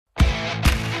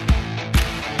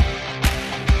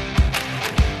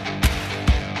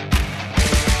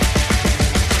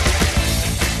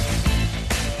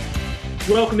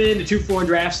Welcome in to 2-4-1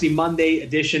 Drafts, the Monday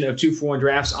edition of 2-4-1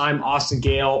 Drafts. I'm Austin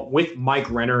Gayle with Mike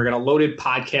Renner. We're going to loaded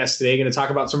podcast today. Going to talk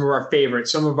about some of our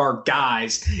favorites, some of our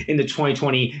guys in the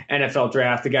 2020 NFL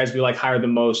Draft, the guys we like higher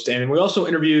than most. And we also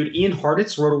interviewed Ian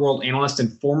Hartitz, Rotoworld analyst,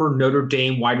 and former Notre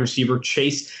Dame wide receiver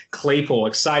Chase Claypool.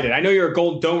 Excited. I know you're a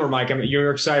Gold Domer, Mike.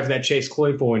 You're excited for that Chase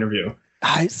Claypool interview.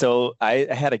 I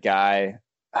had a guy.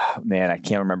 Oh, man, I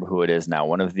can't remember who it is now.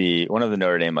 One of the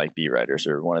Notre Dame beat writers,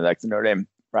 or one of the Notre Dame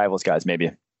Rivals guys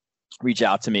maybe, reach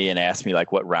out to me and ask me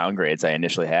what round grades I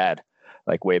initially had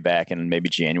way back in maybe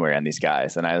January on these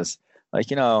guys. And I was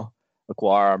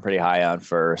McGuire I'm pretty high on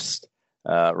first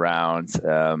round.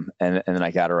 And then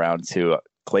I got around to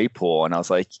Claypool and I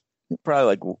was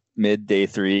probably mid day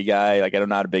 3 guy. I'm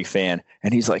not a big fan.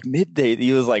 And he's mid day.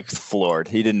 He was floored.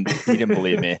 He didn't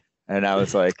believe me. And I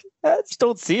was I just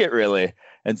don't see it really.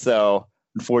 And so,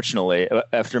 unfortunately,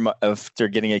 after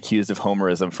getting accused of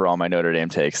homerism for all my Notre Dame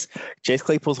takes, Chase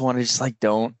Claypool's one I just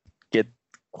don't get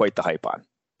quite the hype on.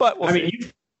 But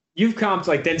you've comped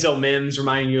Denzel Mims,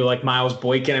 reminding you Miles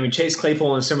Boykin. Chase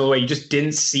Claypool in a similar way. You just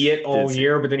didn't see it all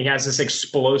year, but then he has this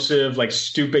explosive,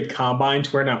 stupid combine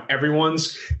to where now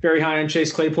everyone's very high on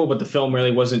Chase Claypool, but the film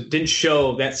really didn't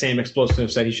show that same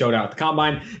explosiveness that he showed out at the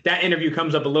combine. That interview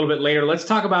comes up a little bit later. Let's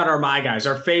talk about my guys,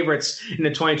 our favorites in the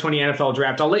 2020 NFL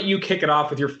Draft. I'll let you kick it off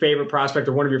with your favorite prospect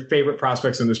or one of your favorite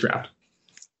prospects in this draft.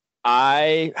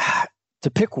 To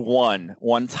pick one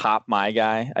top my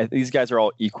guy, these guys are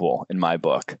all equal in my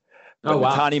book. But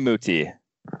Netane Muti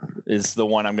is the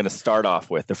one I'm going to start off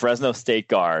with, the Fresno State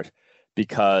guard,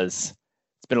 because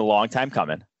it's been a long time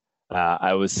coming.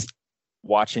 I was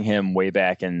watching him way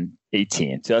back in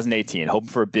 2018, hoping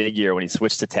for a big year when he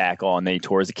switched to tackle and then he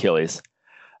tore his Achilles.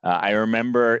 I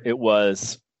remember it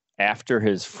was after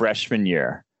his freshman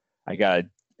year. I got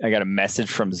a message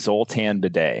from Zoltan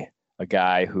Bidet,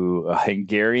 a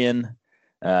Hungarian.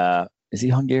 Is he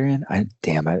Hungarian?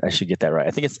 I should get that right.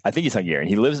 I think he's Hungarian.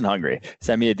 He lives in Hungary.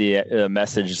 Sent me a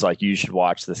message you should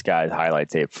watch this guy's highlight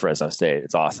tape for Fresno State.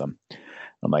 It's awesome.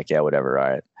 I'm yeah, whatever. All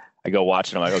right. I go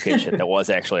watch it. I'm okay, shit, that was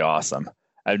actually awesome.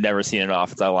 I've never seen an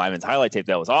offensive lineman's highlight tape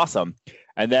that was awesome.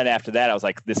 And then after that, I was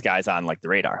this guy's on the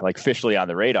radar, officially on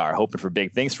the radar, hoping for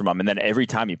big things from him. And then every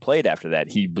time he played after that,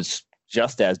 he was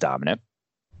just as dominant,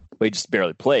 but he just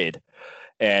barely played.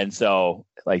 And so,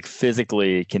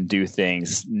 physically can do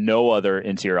things no other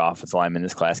interior offensive lineman in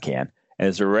this class can. And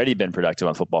has already been productive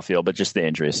on the football field, but just the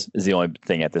injuries is the only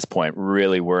thing at this point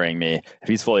really worrying me. If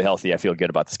he's fully healthy, I feel good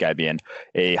about this guy being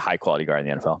a high-quality guard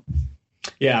in the NFL.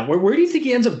 Yeah, where do you think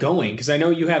he ends up going? Because I know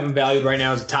you have him valued right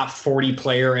now as a top 40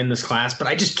 player in this class, but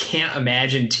I just can't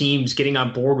imagine teams getting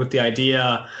on board with the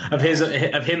idea of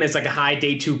him as a high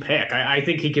day 2 pick. I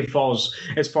think he could fall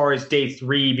as far as day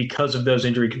 3 because of those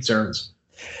injury concerns.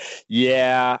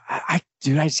 Yeah, I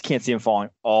just can't see him falling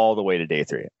all the way to day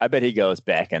 3. I bet he goes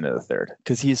back into the 3rd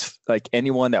because he's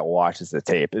anyone that watches the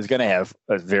tape is going to have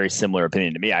a very similar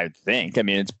opinion to me, I would think.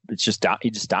 It's just he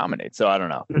just dominates. So I don't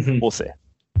know. Mm-hmm. We'll see.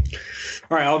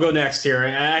 All right, I'll go next here.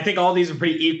 I think all these are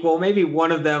pretty equal. Maybe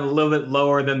one of them a little bit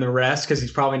lower than the rest because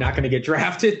he's probably not going to get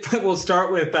drafted. But we'll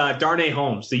start with Darnay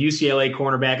Holmes, the UCLA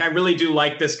cornerback. I really do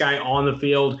like this guy on the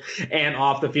field and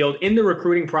off the field. In the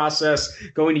recruiting process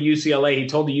going to UCLA, he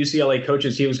told the UCLA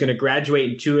coaches he was going to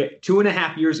graduate in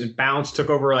 2.5 years and bounce. Took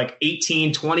over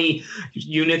 18, 20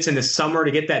 units in the summer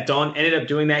to get that done. Ended up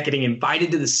doing that, getting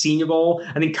invited to the Senior Bowl.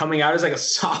 I think coming out as a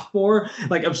sophomore.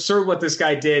 Absurd what this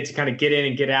guy did to kind of get in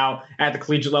and get out at the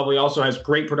collegiate level. He also has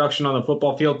great production on the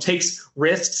football field, takes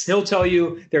risks. He'll tell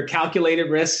you they're calculated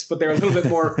risks, but they're a little bit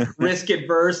more risk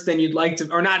adverse than you'd like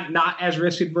to, or not as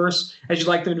risk adverse as you'd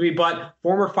like them to be. But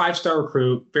former 5-star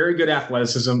recruit, very good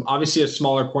athleticism, obviously a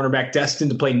smaller cornerback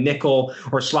destined to play nickel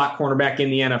or slot cornerback in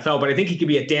the NFL. But I think he could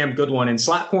be a damn good one. And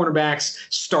slot cornerbacks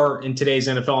start in today's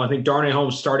NFL. I think Darnay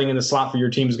Holmes starting in the slot for your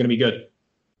team is going to be good.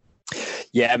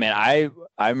 Yeah, man, I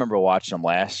remember watching him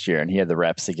last year, and he had the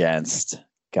reps against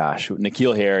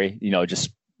N'Keal Harry,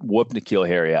 just whoop N'Keal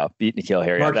Harry up, beat N'Keal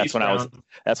Harry up. That's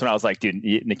when I was like, dude,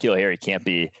 N'Keal Harry can't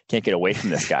get away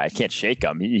from this guy. I can't shake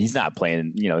him. He's not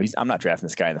playing, I'm not drafting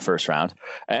this guy in the first round.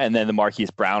 And then the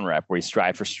Marquise Brown rep where he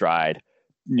stride for stride,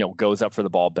 goes up for the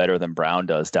ball better than Brown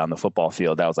does down the football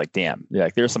field. That was damn,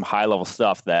 there's some high level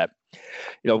stuff that,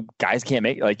 guys can't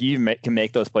make. Can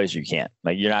make those plays. You can't.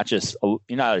 You're not a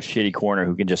shitty corner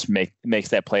who can just makes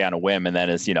that play on a whim and then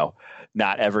is,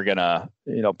 not ever gonna,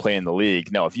 play in the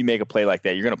league. No, if you make a play like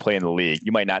that, you're gonna play in the league.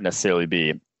 You might not necessarily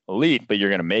be elite, but you're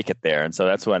gonna make it there. And so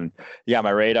that's when he got my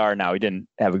radar. Now he didn't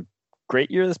have a great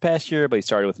year this past year, but he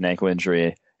started with an ankle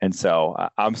injury, and so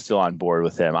I'm still on board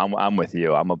with him. I'm with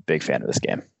you. I'm a big fan of this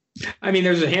game. I mean,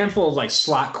 there's a handful of like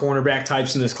slot cornerback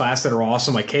types in this class that are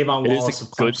awesome, like Kayvon Wallace of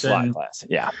Clemson. Good slot class.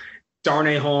 Yeah.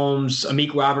 Darnay Holmes,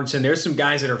 Amik Robertson. There's some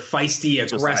guys that are feisty,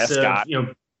 aggressive.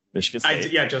 Michigan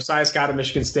State. Josiah Scott of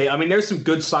Michigan State. I mean, there's some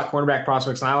good slot cornerback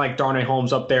prospects, and I like Darnay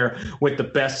Holmes up there with the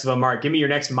best of them. All right, give me your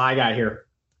next my guy here.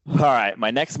 All right,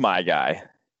 my next my guy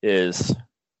is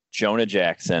Jonah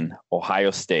Jackson,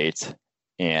 Ohio State,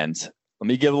 and let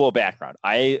me give a little background.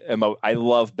 I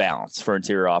love balance for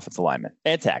interior offensive linemen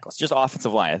and tackles, just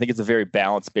offensive line. I think it's a very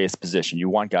balance-based position. You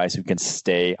want guys who can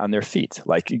stay on their feet.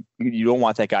 Like you don't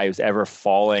want that guy who's ever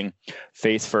falling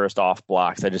face first off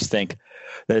blocks. I just think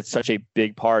that it's such a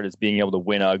big part is being able to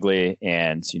win ugly,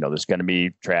 and there's going to be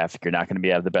traffic. You're not going to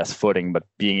be at the best footing, but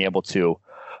being able to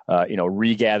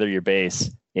regather your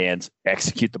base and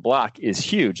execute the block is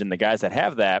huge. And the guys that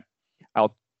have that,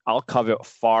 I'll covet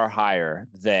far higher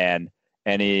than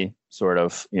any sort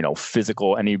of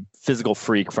physical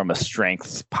freak from a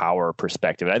strength power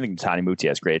perspective. And I think Netane Muti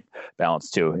has great balance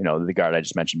too. The guard I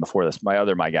just mentioned before this,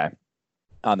 my guy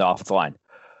on the offensive line.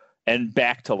 And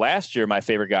back to last year, my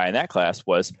favorite guy in that class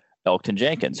was Elkton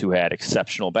Jenkins, who had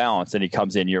exceptional balance, and he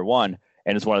comes in year one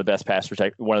and is one of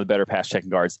the better pass checking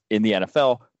guards in the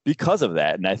NFL because of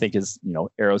that. And I think his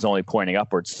arrow's only pointing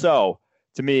upwards. So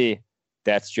to me,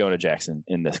 that's Jonah Jackson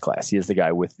in this class. He is the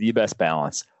guy with the best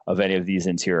balance of any of these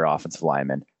interior offensive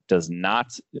linemen. Does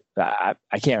not, I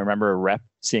can't remember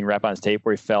seeing rep on his tape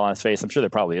where he fell on his face. I'm sure there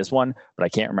probably is one, but I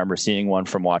can't remember seeing one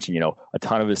from watching, a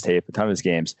ton of his tape, a ton of his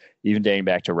games, even dating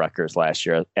back to Rutgers last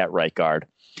year at right guard.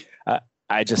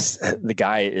 The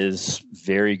guy is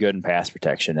very good in pass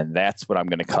protection, and that's what I'm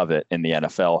going to covet in the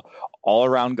NFL. All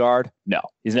around guard, no,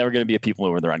 he's never going to be a people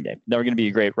mover in the run game. Never going to be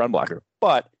a great run blocker,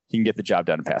 but he can get the job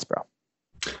done in pass pro.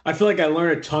 I feel like I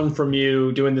learned a ton from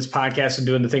you doing this podcast and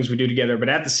doing the things we do together. But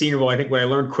at the Senior Bowl, I think what I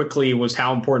learned quickly was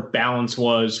how important balance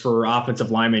was for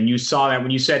offensive linemen. You saw that when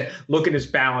you said, look at his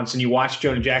balance, and you watch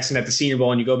Jonah Jackson at the Senior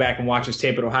Bowl and you go back and watch his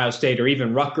tape at Ohio State or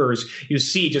even Rutgers, you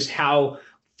see just how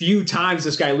few times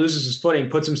this guy loses his footing,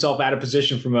 puts himself out of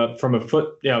position from a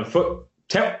foot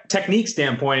technique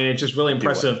standpoint, and it's just really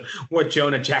impressive what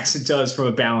Jonah Jackson does from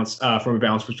a balance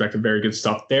perspective. Very good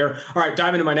stuff there. All right,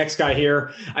 dive into my next guy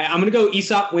here. I'm going to go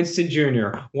Easop Winston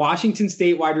Jr., Washington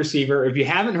State wide receiver. If you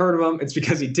haven't heard of him, it's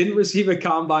because he didn't receive a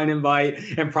combine invite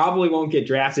and probably won't get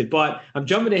drafted. But I'm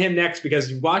jumping to him next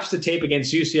because you watch the tape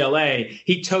against UCLA.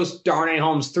 He toasts Darnay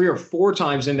Holmes 3 or 4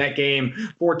 times in that game,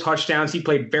 4 touchdowns. He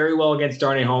played very well against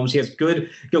Darnay Holmes. He has good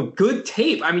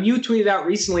tape. I mean, you tweeted out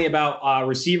recently about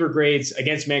receiver grades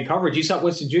against man coverage. You saw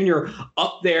Winston Jr.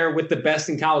 up there with the best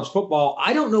in college football.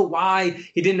 I don't know why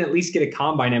he didn't at least get a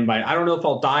combine invite. I don't know if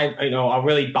I'll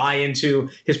really buy into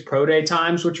his pro day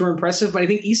times, which were impressive, but I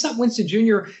think Easop Winston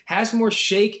Jr. has more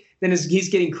shake than he's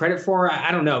getting credit for.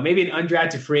 I don't know, maybe an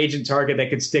undrafted free agent target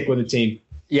that could stick with a team.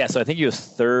 Yeah, so I think he was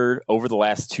 3rd over the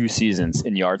last 2 seasons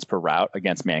in yards per route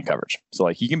against man coverage. So,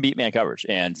 he can beat man coverage.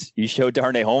 And you showed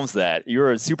Darnay Holmes that. You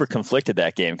were super conflicted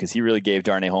that game because he really gave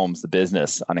Darnay Holmes the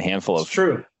business on a handful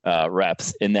of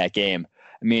reps in that game.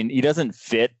 I mean, he doesn't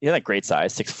fit. He has that great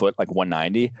size, 6 foot,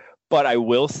 190. But I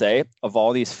will say, of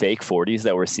all these fake 40s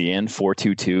that we're seeing,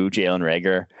 4.22, Jalen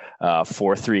Reagor,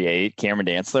 4.38, Cameron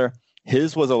Dantzler,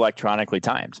 his was electronically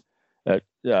timed.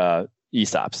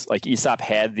 Easop's. Easop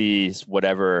had these,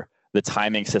 whatever, the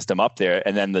timing system up there,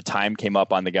 and then the time came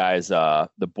up on the guy's the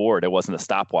board. It wasn't a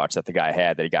stopwatch that the guy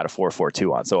had that he got a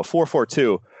 4.42 on. So a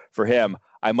 4.42 for him,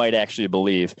 I might actually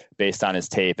believe based on his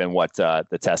tape and what the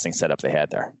testing setup they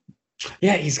had there.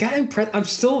 Yeah, he's got impressed. I'm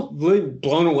still really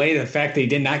blown away the fact that he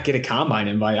did not get a combine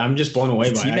invite. I'm just blown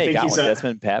away by it. I think he's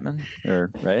Desmond Pittman,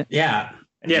 right? Yeah.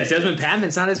 Yeah, Desmond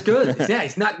Pittman's not as good. Yeah,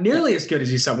 he's not nearly as good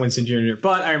as Easop Winston Jr.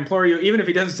 But I implore you, even if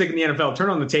he doesn't stick in the NFL,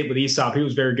 turn on the tape with Easop. He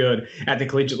was very good at the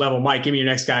collegiate level. Mike, give me your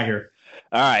next guy here.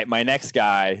 All right, my next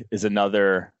guy is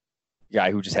another guy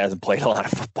who just hasn't played a lot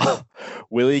of football.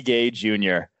 Willie Gay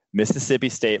Jr., Mississippi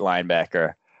State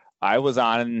linebacker. I was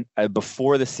on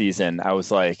before the season. I was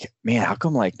like, man, how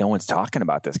come no one's talking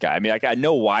about this guy? I mean, I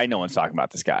know why no one's talking about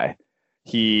this guy.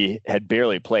 He had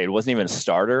barely played, wasn't even a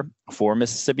starter for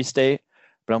Mississippi State.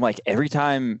 But I'm like, every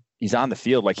time he's on the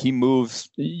field, he moves.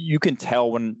 You can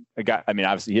tell when a guy, I mean,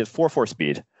 obviously he has 4.4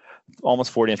 speed,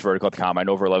 almost 40-inch vertical at the combine,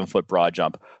 over 11-foot broad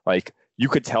jump. You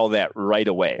could tell that right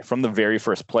away from the very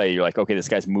first play. You're like, okay, this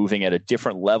guy's moving at a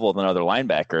different level than other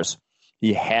linebackers.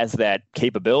 He has that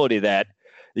capability that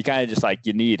you kind of just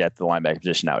you need at the linebacker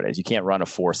position nowadays. You can't run a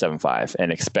 4.75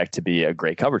 and expect to be a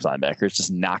great coverage linebacker. It's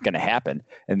just not going to happen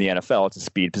in the NFL. It's a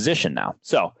speed position now.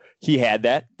 So he had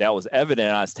that. That was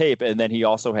evident on his tape. And then he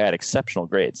also had exceptional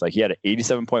grades. He had an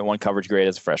 87.1 coverage grade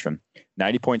as a freshman,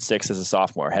 90.6 as a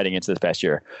sophomore heading into this past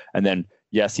year. And then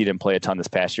Yes, he didn't play a ton this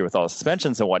past year with all the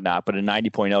suspensions and whatnot, but a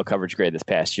 90.0 coverage grade this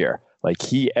past year. Like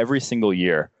he every single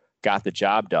year got the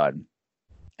job done.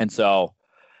 And so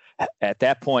at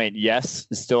that point, yes,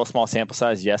 it's still a small sample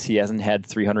size. Yes, he hasn't had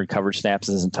 300 coverage snaps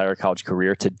his entire college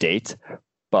career to date,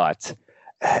 but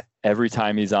every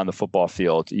time he's on the football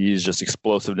field, he's just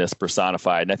explosiveness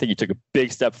personified. And I think he took a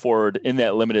big step forward in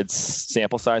that limited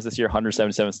sample size this year,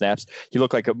 177 snaps. He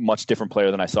looked like a much different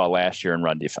player than I saw last year in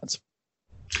run defense.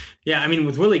 Yeah, I mean,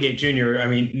 with Willie Gay Jr., I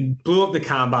mean, blew up the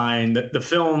combine. The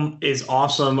film is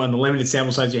awesome on the limited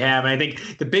sample size you have. And I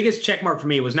think the biggest check mark for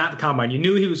me was not the combine. You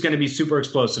knew he was going to be super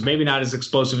explosive, maybe not as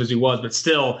explosive as he was, but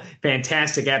still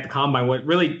fantastic at the combine. What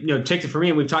really, ticked it for me,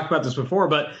 and we've talked about this before,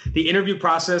 but the interview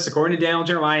process, according to Daniel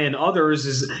Jeremiah and others,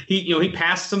 is he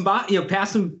passed some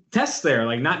tests there,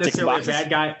 like not necessarily a bad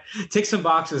guy. Tick some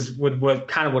boxes with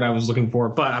kind of what I was looking for,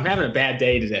 but I'm having a bad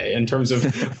day today in terms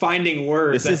of finding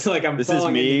words. This is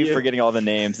me forgetting all the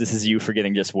names. This is you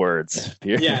forgetting just words.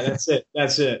 Yeah,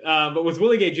 that's it. But with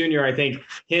Willie Gay Jr., I think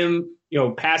him,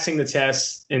 passing the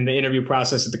test in the interview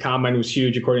process at the combine was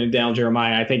huge, according to Daniel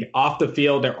Jeremiah. I think off the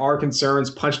field, there are concerns,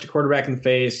 punched a quarterback in the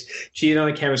face, cheated on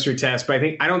a chemistry test, but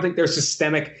I don't think there's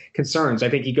systemic concerns. I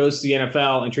think he goes to the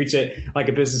NFL and treats it like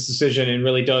a business decision and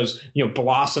really does,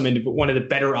 blossom into one of the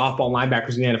better off-ball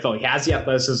linebackers in the NFL. He has the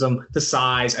athleticism, the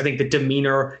size, I think the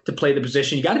demeanor to play the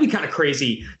position. You got to be kind of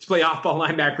crazy to play off-ball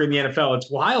linebacker in the NFL. It's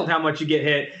wild how much you get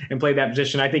hit and play that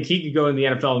position. I think he could go in the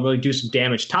NFL and really do some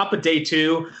damage. Top of day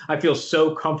 2, I feel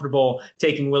so comfortable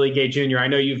taking Willie Gay Jr. I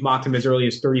know you've mocked him as early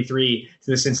as 33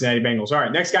 to the Cincinnati Bengals. All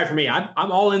right, next guy for me.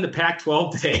 I'm all in the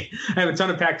Pac-12 today. I have a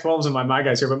ton of Pac-12s in my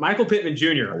guys here, but Michael Pittman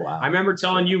Jr. Wow. I remember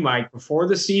telling you, Mike, before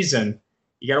the season,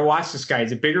 you got to watch this guy.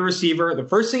 He's a bigger receiver. The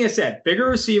first thing I said, bigger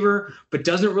receiver, but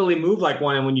doesn't really move like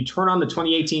one. And when you turn on the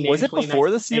 2018, was it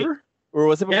before the season, or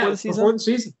was it before the season? Before the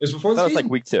season. It was before the season. It was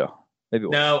like week 2. Maybe.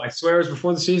 No, I swear it was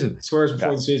before the season.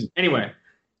 The season. Anyway.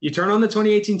 You turn on the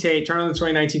 2018 tape, turn on the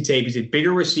 2019 tape. He's a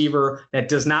bigger receiver that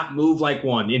does not move like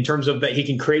one in terms of that he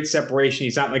can create separation.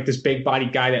 He's not like this big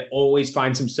bodied guy that always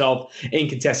finds himself in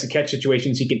contested catch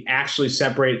situations. He can actually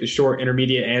separate the short,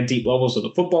 intermediate, and deep levels of the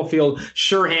football field.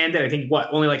 Sure-handed. I think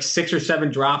only like 6 or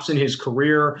 7 drops in his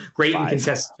career. Great in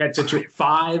contested catch situations.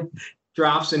 5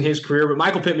 drops in his career, but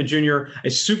Michael Pittman Jr., a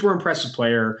super impressive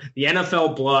player, the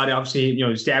NFL blood, obviously,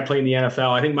 his dad played in the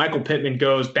NFL. I think Michael Pittman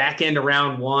goes back end of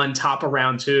round 1, top of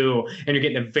round 2, and you're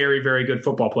getting a very, very good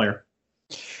football player.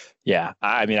 Yeah.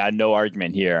 I mean, I had no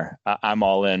argument here. I'm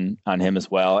all in on him as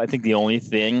well. I think the only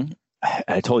thing,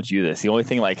 I told you this, the only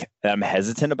thing that I'm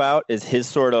hesitant about is his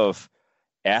sort of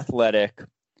athletic,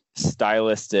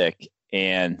 stylistic,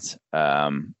 and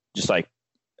just like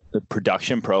the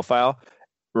production profile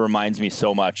reminds me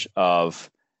so much of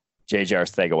J.J.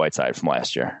 Arcega-Whiteside from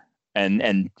last year.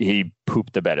 And he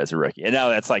pooped the bed as a rookie. And now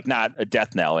that's like not a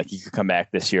death knell. Like he could come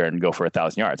back this year and go for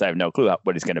 1,000 yards. I have no clue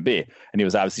what he's going to be. And he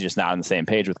was obviously just not on the same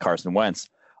page with Carson Wentz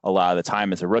a lot of the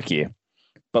time as a rookie.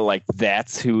 But like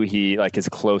that's who he like his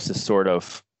closest sort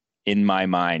of in my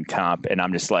mind comp. And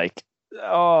I'm just like,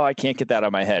 oh, I can't get that out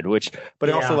of my head.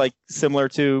 Also like similar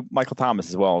to Michael Thomas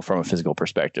as well from a physical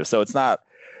perspective. So it's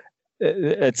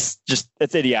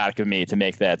idiotic of me to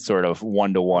make that sort of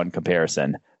 1-to-1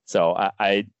 comparison. So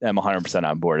I am 100%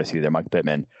 on board with you there, Michael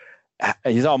Pittman.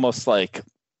 He's almost like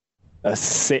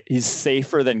he's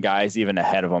safer than guys even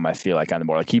ahead of him, I feel like, on the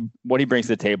board. Like what he brings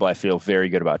to the table, I feel very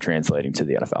good about translating to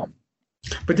the NFL.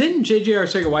 But didn't J.J.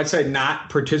 Arcega-Whiteside not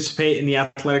participate in the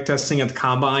athletic testing at the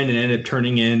combine and ended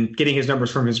up getting his numbers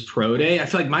from his pro day? I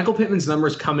feel like Michael Pittman's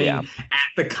numbers coming at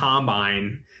the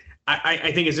combine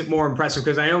I think is more impressive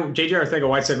because I know J.J.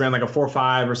 Arcega-Whiteside ran like a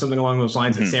 4.5 or something along those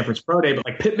lines at Stanford's pro day, but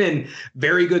like Pittman,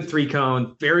 very good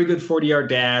 3-cone, very good 40-yard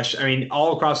dash. I mean,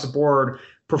 all across the board,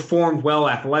 performed well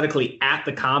athletically at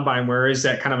the combine, where is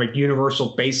that kind of like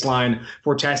universal baseline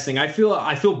for testing? I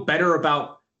feel better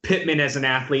about Pittman as an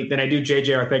athlete than I do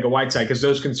J.J. Arcega-Whiteside because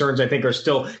those concerns I think are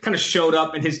still kind of showed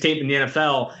up in his tape in the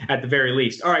NFL at the very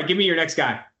least. All right, give me your next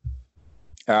guy.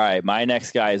 All right, my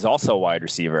next guy is also a wide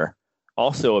receiver.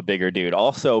 Also a bigger dude,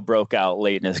 also broke out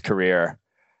late in his career,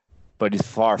 but he's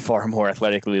far, far more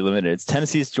athletically limited. It's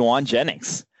Tennessee's Juwan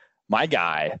Jennings, my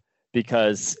guy,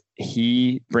 because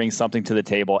he brings something to the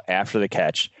table after the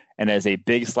catch. And as a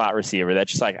big slot receiver,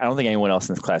 that's just like, I don't think anyone else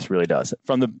in this class really does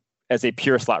as a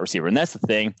pure slot receiver. And that's the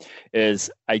thing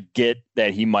is I get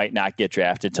that he might not get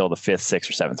drafted till the 5th, 6th,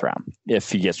 or 7th round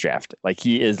if he gets drafted. Like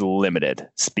he is limited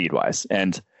speed wise.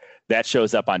 And that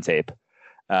shows up on tape.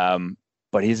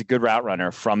 But he's a good route runner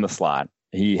from the slot.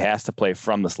 He has to play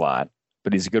from the slot,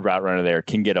 but he's a good route runner there,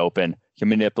 can get open, can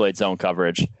manipulate zone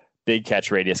coverage, big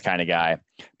catch radius kind of guy,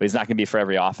 but he's not going to be for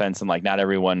every offense. And like, not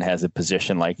everyone has a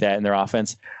position like that in their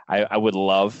offense. I would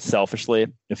love, selfishly,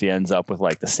 if he ends up with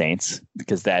like the Saints,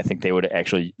 because I think they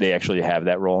actually have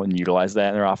that role and utilize that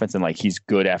in their offense. And like, he's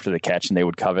good after the catch, and they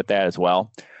would covet that as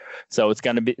well. So it's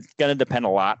going to depend a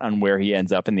lot on where he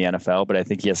ends up in the NFL, but I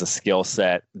think he has a skill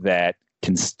set that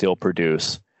can still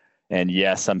produce. And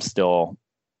yes, I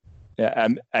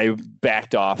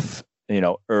backed off,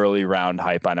 early round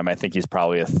hype on him. I think he's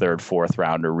probably a third, fourth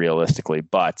rounder realistically,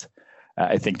 but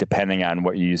I think depending on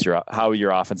what you use how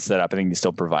your offense is set up, I think you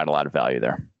still provide a lot of value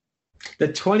there. The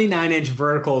 29-inch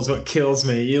vertical is what kills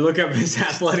me. You look up his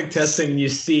athletic testing and you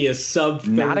see a sub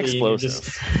 30. Not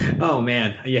explosive. Oh,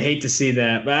 man. You hate to see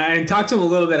that. But I talked to him a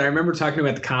little bit. I remember talking to him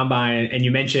at the combine, and you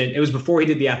mentioned, it was before he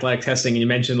did the athletic testing, and you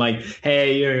mentioned like,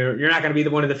 hey, you're not going to be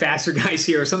one of the faster guys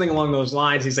here or something along those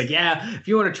lines. He's like, yeah, if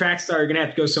you want a track star, you're going to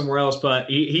have to go somewhere else. But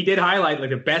he did highlight, like,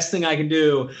 the best thing I can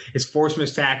do is force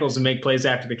missed tackles and make plays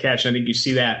after the catch. And I think you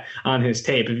see that on his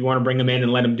tape. If you want to bring him in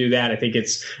and let him do that, I think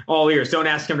it's all ears. Don't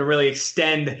ask him to really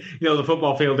extend, the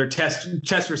football field or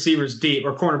test receivers deep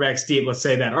or cornerbacks deep. Let's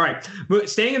say that. All right.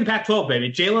 Staying in the Pac-12,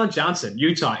 baby. Jalen Johnson,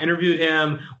 Utah, interviewed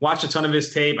him, watched a ton of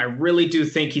his tape. I really do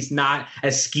think he's not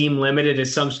as scheme limited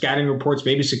as some scouting reports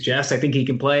maybe suggest. I think he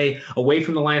can play away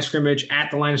from the line of scrimmage,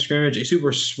 at the line of scrimmage. A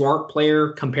super smart player.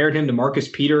 Compared him to Marcus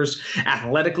Peters.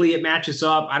 Athletically, it matches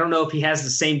up. I don't know if he has the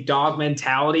same dog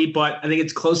mentality, but I think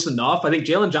it's close enough. I think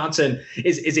Jalen Johnson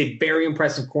is a very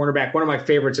impressive cornerback. One of my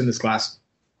favorites in this class.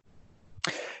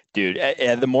 Dude,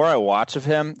 the more I watch of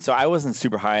him, so I wasn't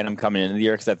super high on him coming into the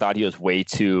year because I thought he was way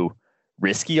too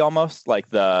risky almost. Like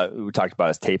we talked about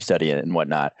his tape study and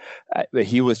whatnot. But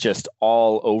he was just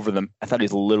all over them. I thought he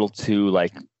was a little too,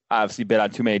 like, obviously been on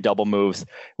too many double moves,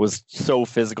 was so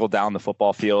physical down the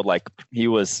football field. Like, he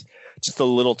was just a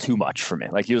little too much for me.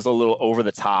 Like, he was a little over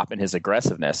the top in his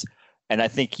aggressiveness. And I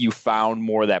think you found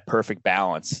more of that perfect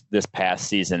balance this past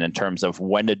season in terms of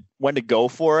when to go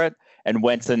for it and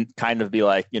when to kind of be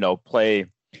like, play,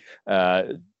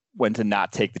 when to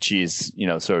not take the cheese,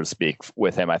 so to speak,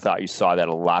 with him. I thought you saw that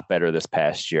a lot better this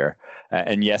past year.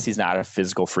 And yes, he's not a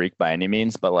physical freak by any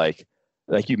means, but like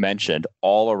you mentioned,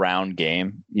 all around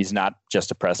game. He's not just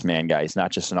a press man guy. He's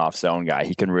not just an off zone guy.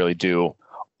 He can really do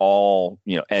all,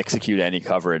 execute any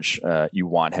coverage you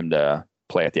want him to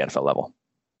play at the NFL level.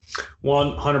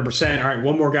 100%. All right.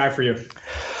 One more guy for you.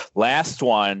 Last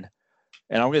one.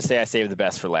 And I'm going to say I saved the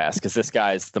best for last because this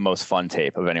guy's the most fun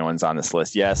tape of anyone's on this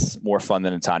list. Yes, more fun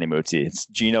than Netane Muti. It's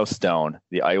Geno Stone,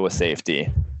 the Iowa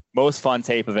safety. Most fun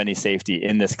tape of any safety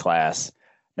in this class.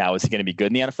 Now, is he going to be good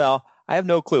in the NFL? I have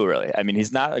no clue, really. I mean,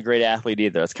 he's not a great athlete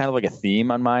either. It's kind of like a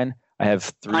theme on mine. I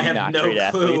have three not great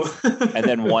athletes and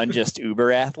then one just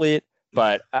uber athlete.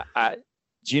 But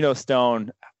Geno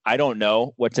Stone, I don't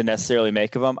know what to necessarily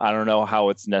make of him. I don't know how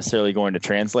it's necessarily going to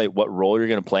translate, what role you're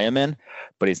going to play him in,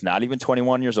 but he's not even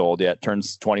 21 years old yet,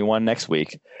 turns 21 next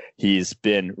week. He's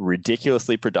been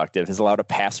ridiculously productive. He's allowed a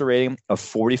passer rating of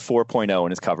 44.0 in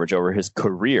his coverage over his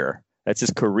career. That's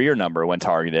his career number when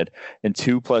targeted in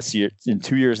 2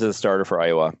 years as a starter for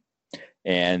Iowa.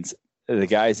 And the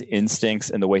guy's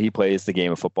instincts and the way he plays the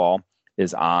game of football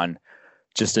is on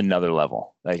just another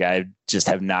level. Like, I just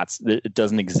have not, it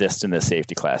doesn't exist in this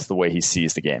safety class, the way he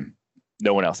sees the game.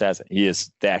 No one else has it. He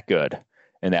is that good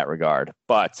in that regard.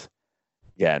 But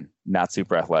again, not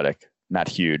super athletic, not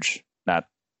huge, not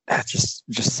just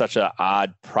such an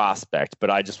odd prospect. But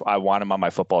I want him on my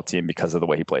football team because of the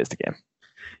way he plays the game.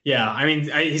 Yeah, I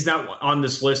mean, he's not on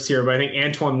this list here, but I think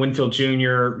Antoine Winfield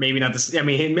Jr., maybe not this. I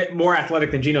mean, he's more athletic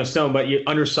than Geno Stone, but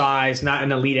undersized, not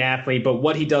an elite athlete. But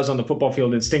what he does on the football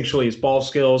field instinctually, his ball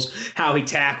skills, how he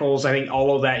tackles, I think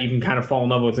all of that you can kind of fall in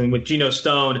love with. And with Geno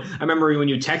Stone, I remember when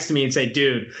you texted me and say,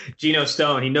 dude, Geno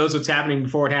Stone, he knows what's happening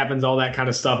before it happens, all that kind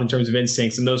of stuff in terms of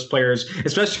instincts. And those players,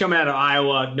 especially coming out of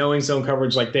Iowa, knowing zone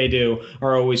coverage like they do,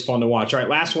 are always fun to watch. All right,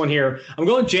 last one here. I'm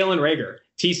going Jalen Reagor.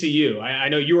 TCU. I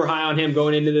know you were high on him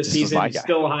going into this season.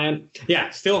 Still high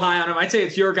on him. I'd say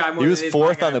it's your guy more. He was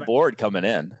fourth on the board coming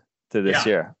in to this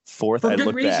year. Fourth, for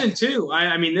good reason too.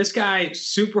 I mean, this guy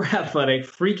super athletic,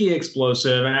 freaky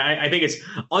explosive, and I think it's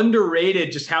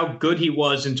underrated just how good he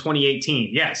was in 2018.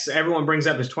 Yes, everyone brings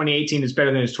up his 2018 is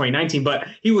better than his 2019, but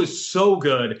he was so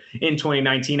good in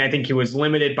 2019. I think he was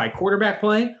limited by quarterback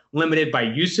play, limited by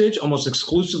usage, almost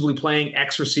exclusively playing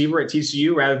X receiver at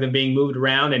TCU rather than being moved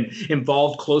around and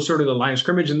involved closer to the line of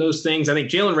scrimmage and those things. I think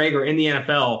Jalen Reagor in the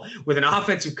NFL with an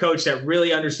offensive coach that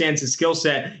really understands his skill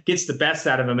set gets the best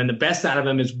out of him. And the best out of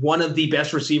him is one of the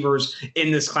best receivers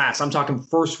in this class. I'm talking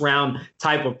first round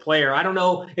type of player. I don't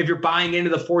know if you're buying into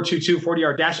the 4.22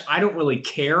 40-yard dash. I don't really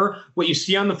care. What you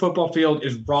see on the football field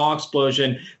is raw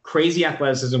explosion, crazy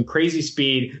athleticism, crazy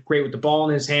speed, great with the ball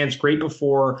in his hands, great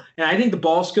before. And I think the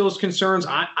ball skills concerns,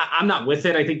 I'm not with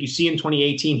it. I think you see in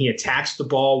 2018, he attacks the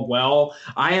ball well.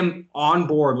 I am on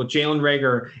board with Jalen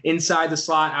Reagor inside the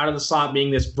slot, out of the slot,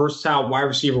 being this versatile wide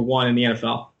receiver one in the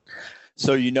NFL.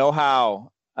 So you know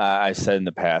how I said in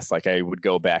the past, like I would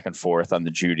go back and forth on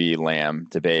the Judy Lamb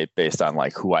debate based on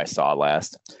like who I saw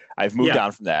last. I've moved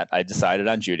on from that. I decided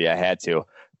on Judy. I had to.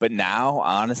 But now,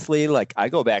 honestly, like I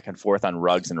go back and forth on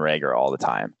Ruggs and Reagor all the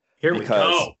time. Here we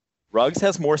go. Ruggs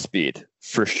has more speed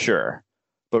for sure.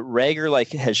 But Reagor like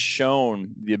has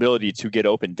shown the ability to get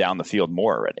open down the field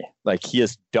more already. Like he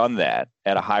has done that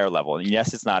at a higher level. And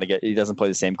yes, it's not he doesn't play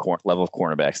the same level of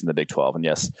cornerbacks in the Big 12. And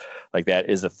yes, like that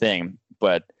is a thing.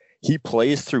 But he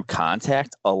plays through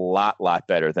contact a lot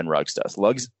better than Ruggs does.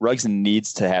 Ruggs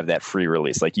needs to have that free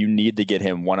release. Like you need to get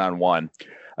him one-on-one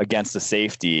against the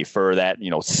safety for that,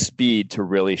 speed to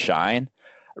really shine.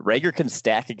 Reagor can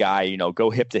stack a guy, go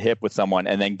hip to hip with someone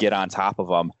and then get on top of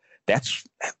them. That's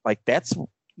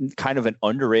kind of an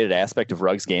underrated aspect of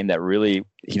Ruggs' game that really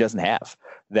he doesn't have.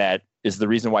 That is the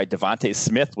reason why Devontae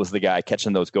Smith was the guy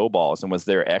catching those go balls and was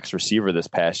their X receiver this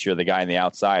past year, the guy on the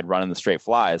outside running the straight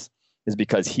flies, is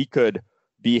because he could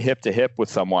be hip to hip with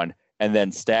someone and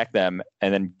then stack them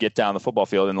and then get down the football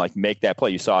field and like make that play.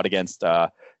 You saw it against,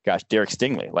 Derek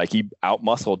Stingley. Like he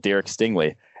outmuscled Derek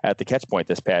Stingley at the catch point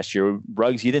this past year.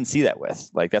 Ruggs, you didn't see that with.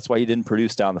 Like that's why he didn't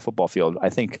produce down the football field, I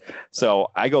think.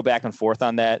 So I go back and forth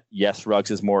on that. Yes,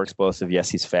 Ruggs is more explosive. Yes,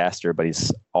 he's faster, but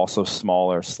he's also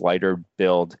smaller, slighter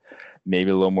build, maybe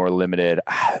a little more limited.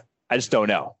 I just don't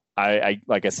know. I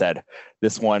like I said,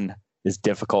 this one is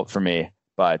difficult for me,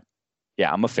 but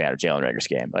yeah, I'm a fan of Jalen Reagor's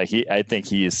game. Like I think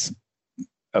he's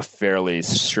a fairly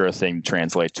sure thing to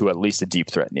translate to at least a deep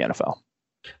threat in the NFL.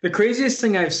 The craziest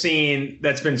thing I've seen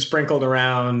that's been sprinkled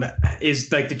around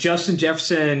is like the Justin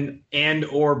Jefferson and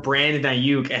or Brandon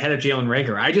Ayuk ahead of Jalen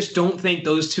Reagor. I just don't think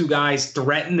those two guys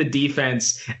threaten the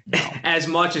defense as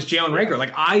much as Jalen Reagor.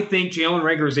 Like I think Jalen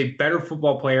Reagor is a better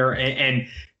football player and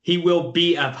he will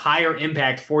be of higher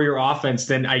impact for your offense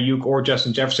than Ayuk or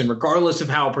Justin Jefferson, regardless of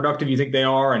how productive you think they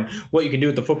are and what you can do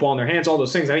with the football in their hands, all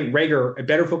those things. I think Reagor, a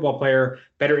better football player,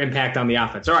 better impact on the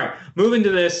offense. All right, moving to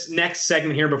this next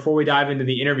segment here before we dive into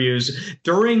the interviews.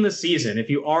 During the season, if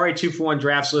you are a 2-for-1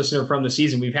 Drafts listener from the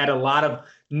season, we've had a lot of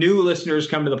new listeners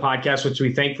come to the podcast, which we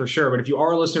thank for sure. But if you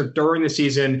are a listener during the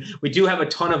season, we do have a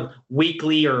ton of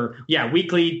weekly,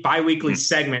 bi-weekly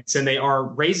segments, and they are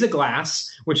Raise a Glass,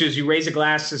 which is you raise a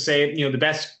glass to say, the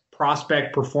best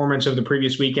prospect performance of the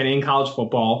previous weekend in college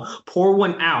football. Pour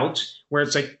One Out, where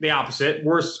it's like the opposite,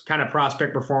 worst kind of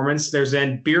prospect performance. There's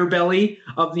then Beer Belly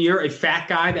of the Year, a fat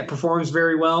guy that performs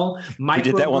very well. We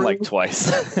did that one like twice.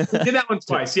 We did that one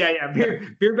twice. Yeah.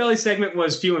 Beer Belly segment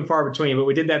was few and far between, but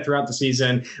we did that throughout the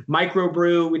season.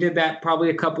 Microbrew, we did that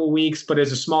probably a couple of weeks, but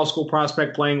as a small school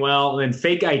prospect playing well. And then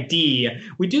Fake ID,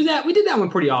 we did that one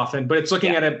pretty often, but it's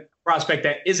looking at a prospect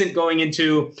that isn't going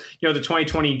into the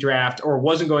 2020 draft or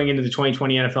wasn't going into the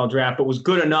 2020 NFL draft, but was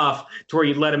good enough to where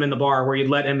you'd let him in the bar, where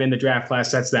you'd let him in the draft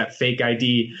class. That's that Fake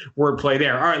ID wordplay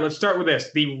there. All right, let's start with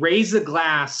this. The Raise the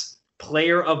Glass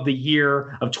Player of the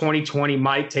Year of 2020.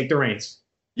 Mike, take the reins.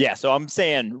 Yeah, so I'm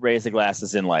saying raise the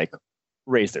glasses in like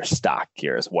raise their stock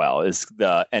here as well is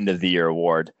the end of the year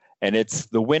award. And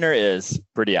the winner is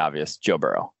pretty obvious, Joe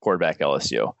Burrow, quarterback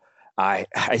LSU. I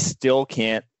still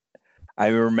can't. I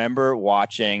remember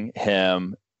watching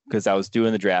him because I was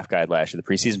doing the draft guide last year,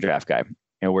 the preseason draft guide,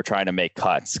 and we're trying to make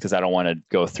cuts because I don't want to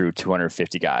go through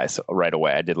 250 guys right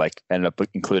away. I did ended up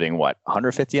including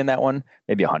 150 in that one,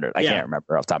 maybe 100. I can't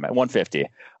remember off the top of my head. 150.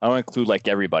 I don't include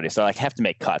everybody, so I have to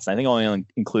make cuts. And I think I only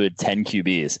included 10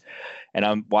 QBs, and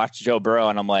I'm watching Joe Burrow,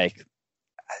 and I'm like,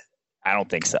 I don't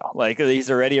think so.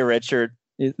 He's already a redshirt.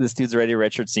 This dude's already a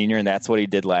redshirt senior, and that's what he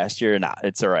did last year. Nah,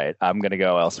 it's all right. I'm going to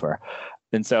go elsewhere.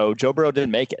 And so Joe Burrow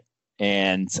didn't make it.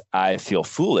 And I feel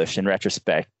foolish in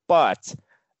retrospect, but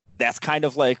that's kind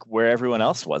of where everyone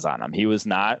else was on him. He was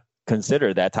not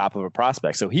considered that top of a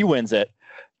prospect. So he wins it.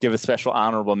 Give a special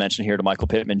honorable mention here to Michael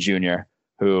Pittman Jr.,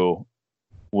 who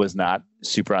was not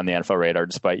super on the NFL radar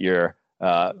despite you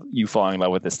falling in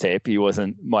love with this tape. He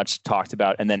wasn't much talked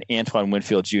about. And then Antoine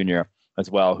Winfield Jr. as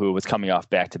well, who was coming off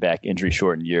back-to-back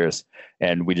injury-shortened years.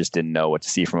 And we just didn't know what to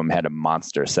see from him. Had a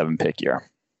monster 7-pick year.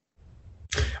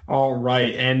 All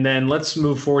right. And then let's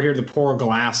move forward here to pour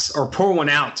one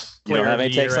out. You don't have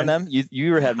any takes on them?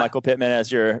 You had Michael Pittman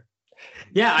as your...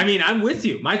 Yeah, I mean, I'm with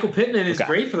you. Michael Pittman is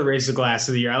great for the Raise the Glass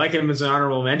of the Year. I like him as an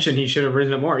honorable mention. He should have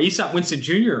risen it more. Aesop Winston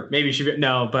Jr. maybe should be,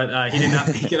 no, but he did not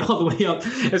make it all the way up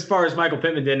as far as Michael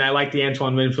Pittman did. And I like the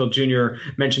Antoine Winfield Jr.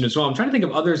 mention as well. I'm trying to think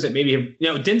of others that maybe have,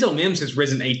 Denzel Mims has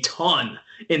risen a ton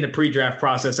in the pre-draft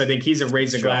process. I think he's a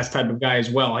Raise the Glass type of guy as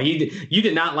well. You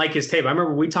did not like his tape. I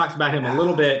remember we talked about him a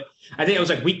little bit. I think it was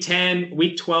like week 10,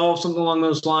 week 12, something along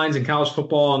those lines in college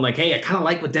football. And like, hey, I kind of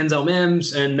like with Denzel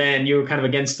Mims. And then you were kind of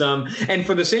against them. And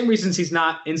for the same reasons he's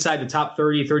not inside the top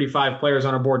 30, 35 players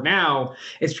on our board now,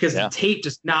 it's because the tape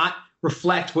does not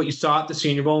reflect what you saw at the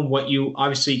Senior Bowl and what you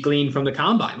obviously gleaned from the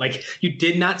combine. Like, you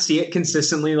did not see it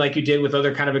consistently like you did with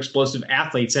other kind of explosive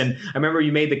athletes. And I remember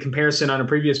you made the comparison on a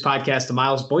previous podcast to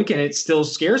Miles Boykin. It still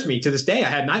scares me to this day. I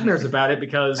had nightmares about it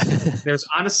because there's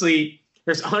honestly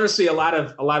a lot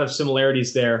of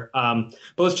similarities there. But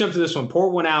let's jump to this one. Pour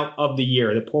one out of the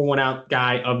year. The pour one out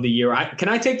guy of the year. Can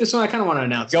I take this one? I kind of want to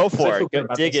announce. Go for it. Go,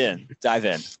 dig in. Dive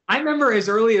in. I remember as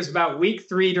early as about week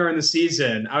 3 during the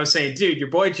season, I was saying, dude, your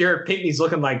boy Jared Pinkney's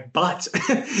looking like butt.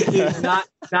 He's not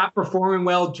performing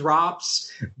well. Drops,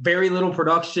 very little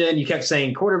production. You kept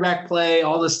saying quarterback play,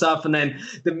 all this stuff, and then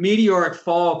the meteoric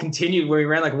fall continued where he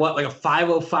ran like a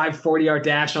 5:05 40-yard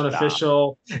dash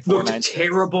unofficial. Looked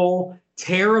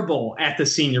terrible at the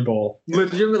Senior Bowl.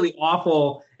 Legitimately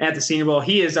awful at the Senior Bowl.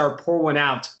 He is our pour one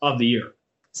out of the year.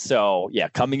 So,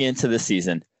 coming into the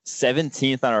season,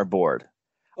 17th on our board.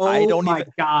 Oh, my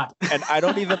God. And I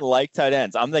don't even like tight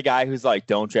ends. I'm the guy who's like,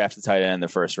 don't draft a tight end in the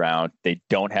first round. They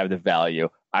don't have the value.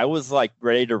 I was like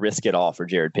ready to risk it all for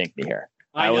Jared Pinkney here.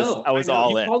 I was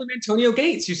all in. You called him Antonio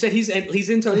Gates. You said he's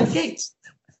Antonio Gates.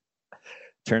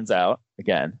 Turns out,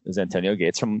 again, it was Antonio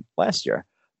Gates from last year.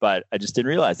 But I just didn't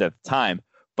realize at the time.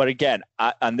 But again,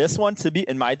 on this one, to be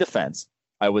in my defense,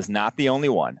 I was not the only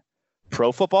one.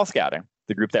 Pro Football Scouting,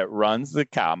 the group that runs the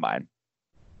combine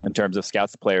in terms of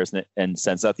scouts the players and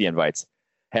sends out the invites,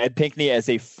 had Pinkney as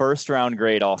a first-round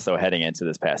grade also heading into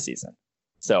this past season.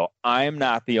 So I'm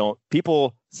not the only.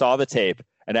 People saw the tape,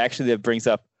 and actually that brings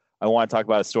up, I want to talk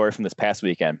about a story from this past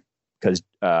weekend because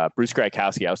Bruce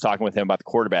Gradkowski, I was talking with him about the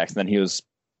quarterbacks, and then he was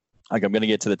like, I'm going to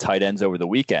get to the tight ends over the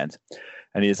weekend.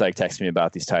 And he's like texting me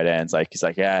about these tight ends. Like, he's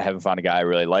like, yeah, I haven't found a guy I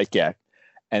really like yet.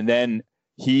 And then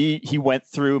he went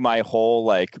through my whole,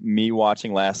 like, me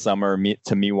watching last summer, me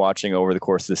watching over the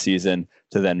course of the season,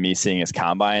 to then me seeing his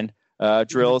combine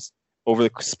drills over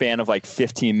the span of like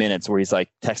 15 minutes, where he's like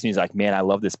texting me. He's like, man, I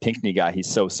love this Pinkney guy.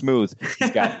 He's so smooth.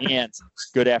 He's got hands,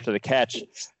 good after the catch.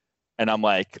 And I'm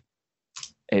like,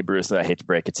 hey, Bruce, I hate to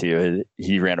break it to you.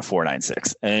 He ran a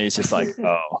 4.96. And he's just like,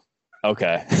 oh.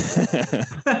 Okay.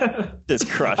 Just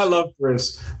crushed. I love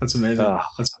Bruce. That's amazing.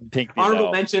 That's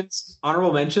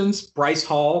honorable mentions. Bryce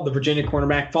Hall, the Virginia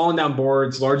cornerback, falling down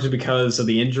boards largely because of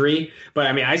the injury. But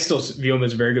I mean, I still view him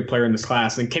as a very good player in this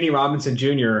class. And Kenny Robinson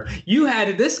Jr., you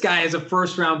had this guy as a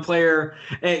first round player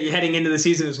heading into the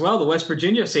season as well, the West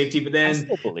Virginia safety. But then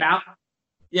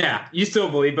you still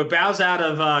believe, but bows out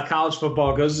of college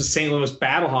football, goes to St. Louis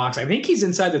Battlehawks. I think he's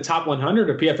inside the top 100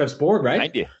 of PFF's board, right?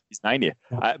 90. He's 90.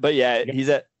 But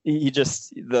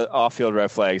the off-field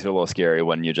red flags are a little scary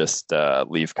when you just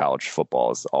leave college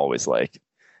football. Is always like,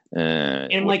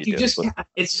 and like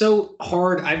it's so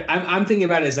hard. I'm thinking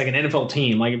about it as like an NFL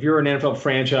team. Like if you're an NFL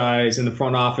franchise in the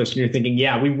front office and you're thinking,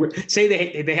 we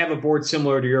say they have a board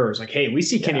similar to yours. Like, hey, we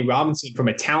see Kenny Robinson from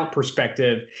a talent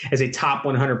perspective as a top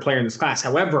 100 player in this class.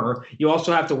 However, you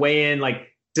also have to weigh in, like,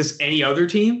 does any other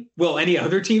team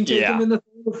take him in the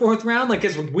fourth round? Like,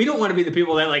 because we don't want to be the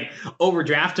people that like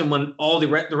overdraft him when all the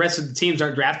rest of the teams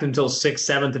aren't drafted until 6th,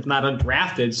 7th, if not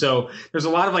undrafted. So there's a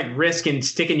lot of like risk in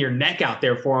sticking your neck out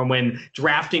there for him when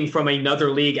drafting from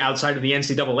another league outside of the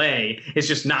NCAA is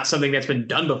just not something that's been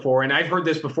done before. And I've heard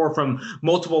this before from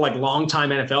multiple like longtime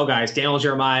NFL guys, Daniel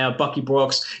Jeremiah, Bucky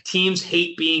Brooks. Teams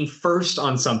hate being first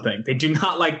on something. They do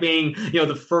not like being,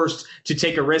 the first to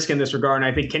take a risk in this regard. And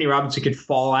I think Kenny Robinson could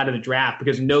fall out of the draft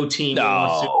because no team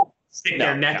wants to stick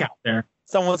their neck out there.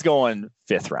 Someone's going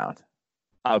 5th round.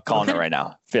 I'm calling it right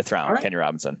now. 5th round, right. Kenny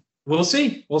Robinson. We'll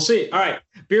see. All right.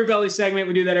 Beer Belly segment.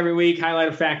 We do that every week. Highlight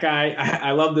a fat guy.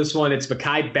 I love this one. It's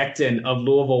Mekhi Becton of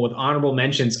Louisville with honorable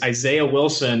mentions, Isaiah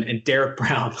Wilson and Derek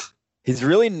Brown. He's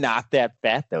really not that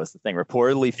fat, though, is the thing.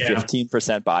 Reportedly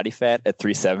 15% body fat at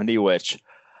 370, which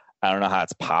I don't know how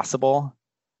it's possible.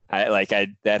 I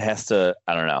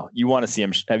don't know. You want to see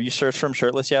him. Have you searched for him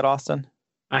shirtless yet, Austin?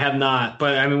 I have not,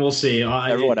 but I mean, we'll see.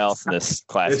 Everyone else in this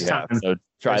class you have. So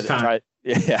try.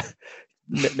 Yeah.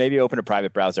 Maybe open a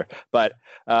private browser. But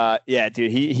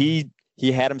dude, he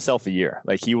he had himself a year.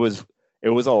 Like it was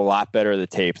a lot better the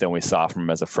tape than we saw from him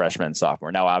as a freshman and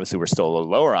sophomore. Now, obviously, we're still a little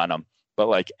lower on him, but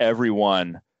like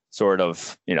everyone sort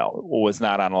of, was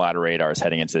not on a lot of radars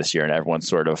heading into this year, and everyone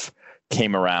sort of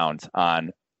came around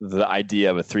on the idea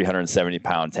of a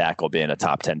 370-pound tackle being a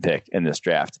top 10 pick in this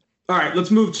draft. All right,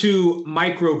 let's move to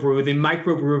Microbrew, the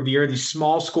Microbrew of the year, the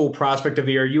small school prospect of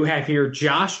the year. You have here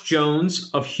Josh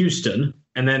Jones of Houston,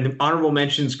 and then the honorable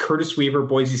mentions Curtis Weaver,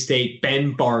 Boise State,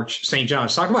 Ben Barch, St.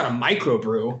 John's. Talk about a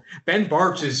microbrew. Ben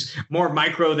Barch is more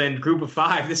micro than Group of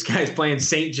Five. This guy's playing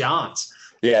St. John's.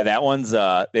 Yeah, that one's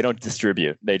they don't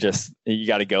distribute. You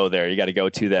got to go there. You got to go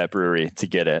to that brewery to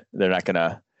get it. They're not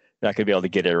gonna be able to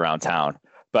get it around town.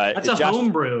 But that's a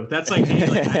home brew. That's like,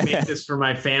 hey, I made this for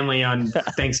my family on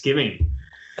Thanksgiving.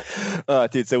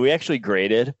 Dude, so we actually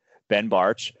graded Ben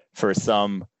Barch for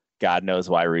some God knows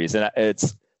why reason.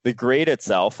 It's the grade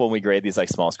itself when we grade these like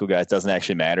small school guys doesn't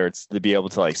actually matter. It's to be able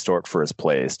to like sort for his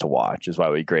plays to watch is why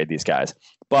we grade these guys.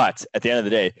 But at the end of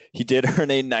the day, he did earn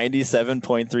a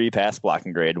 97.3 pass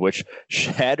blocking grade, which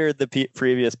shattered the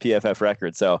previous PFF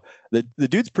record. So the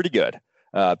dude's pretty good,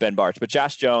 Ben Barch. But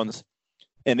Josh Jones,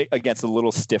 and against a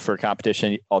little stiffer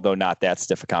competition, although not that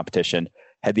stiff a competition,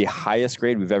 had the highest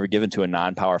grade we've ever given to a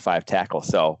non-Power 5 tackle.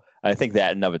 So I think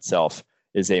that in and of itself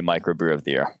is a microbrew of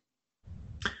the year.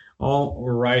 All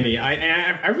righty.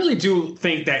 I really do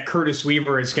think that Curtis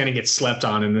Weaver is going to get slept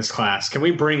on in this class. Can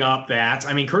we bring up that?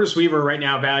 I mean, Curtis Weaver right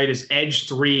now valued as edge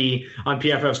 3 on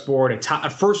PFF's board, a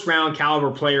first-round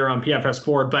caliber player on PFF's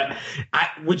board. But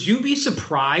would you be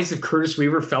surprised if Curtis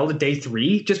Weaver fell to day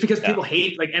 3 just because people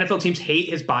hate, like NFL teams hate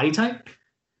his body type?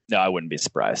 No, I wouldn't be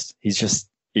surprised. He's just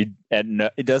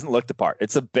it doesn't look the part.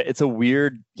 It's a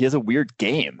weird. He has a weird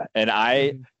game, and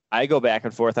I go back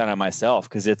and forth on it myself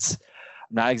because it's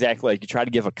not exactly like you try to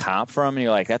give a comp for him and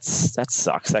you're like, that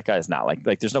sucks. That guy's not like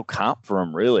there's no comp for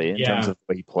him really in terms of the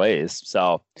way he plays.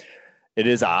 So it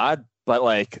is odd, but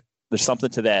like there's something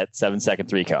to that 7-second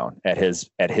 3 cone at his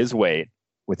weight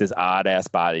with his odd ass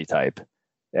body type.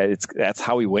 That's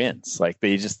how he wins. Like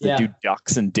the dude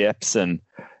ducks and dips and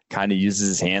kind of uses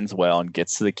his hands well and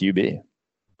gets to the QB.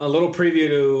 A little preview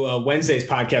to Wednesday's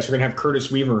podcast. We're going to have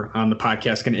Curtis Weaver on the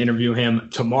podcast. Going to interview him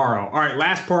tomorrow. All right,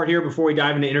 last part here before we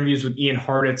dive into interviews with Ian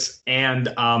Hartitz and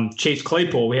Chase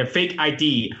Claypool. We have fake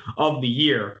ID of the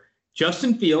year.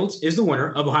 Justin Fields is the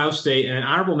winner of Ohio State, and an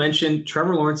honorable mention,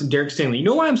 Trevor Lawrence and Derek Stingley. You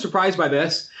know why I'm surprised by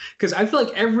this? Because I feel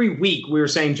like every week we were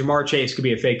saying Jamar Chase could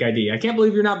be a fake ID. I can't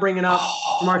believe you're not bringing up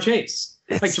Jamar Chase.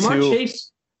 Like Jamar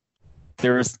Chase.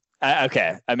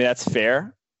 Okay. I mean, that's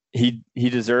fair. He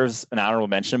deserves an honorable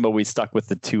mention, but we stuck with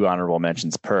the 2 honorable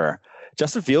mentions per.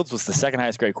 Justin Fields was the second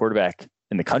highest grade quarterback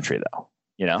in the country, though.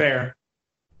 Fair.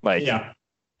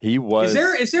 He was.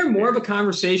 Is there more of a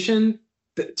conversation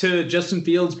to Justin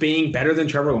Fields being better than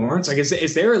Trevor Lawrence? Like,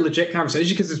 is there a legit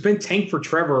conversation? Because it's been tanked for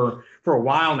Trevor for a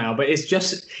while now, but is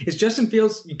Justin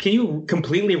Fields? Can you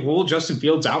completely rule Justin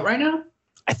Fields out right now?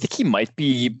 I think he might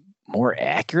be more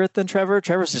accurate than Trevor.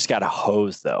 Trevor's just got a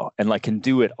hose though, and like can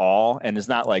do it all, and is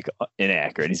not like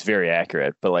inaccurate. He's very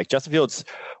accurate, but like Justin Fields,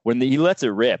 when he lets it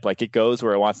rip, like it goes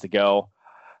where it wants to go.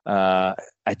 I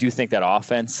do think that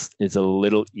offense is a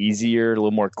little easier, a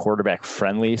little more quarterback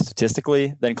friendly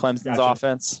statistically than Clemson's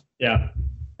offense. Yeah,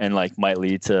 and like might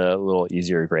lead to a little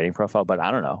easier grading profile, but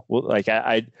I don't know. Well, like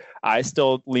I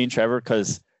still lean Trevor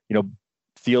because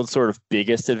Fields' sort of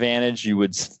biggest advantage you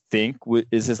would think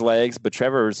is his legs, but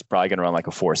Trevor's probably going to run like a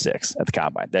 4.6 at the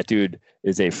combine. That dude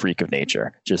is a freak of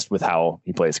nature just with how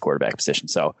he plays quarterback position.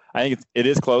 So I think it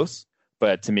is close,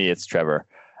 but to me it's Trevor.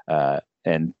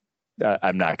 And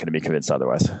I'm not going to be convinced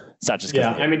otherwise. It's not just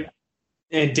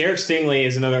and Derek Stingley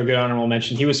is another good honorable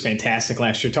mention. He was fantastic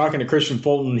last year. Talking to Christian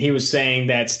Fulton, he was saying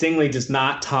that Stingley does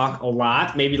not talk a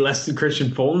lot, maybe less than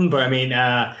Christian Fulton. But I mean,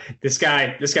 this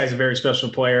guy's a very special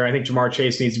player. I think Jamar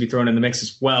Chase needs to be thrown in the mix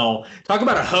as well. Talk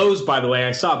about a hose, by the way.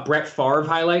 I saw Brett Favre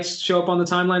highlights show up on the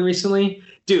timeline recently.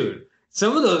 Dude,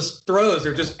 some of those throws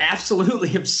are just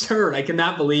absolutely absurd. I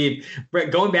cannot believe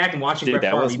going back and watching Brett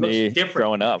Favre. Was me different.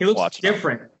 Growing up, he looks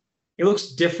different. It looks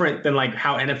different than like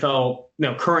how NFL,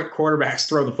 current quarterbacks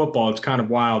throw the football. It's kind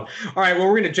of wild. All right, well,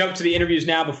 we're going to jump to the interviews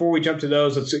now. Before we jump to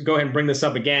those, let's go ahead and bring this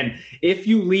up again. If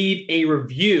you leave a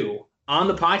review on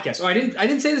the podcast, I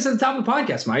didn't say this at the top of the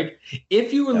podcast, Mike.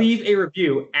 If you leave a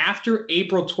review after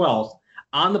April 12th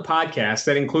on the podcast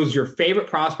that includes your favorite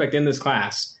prospect in this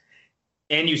class,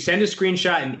 and you send a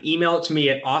screenshot and email it to me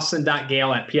at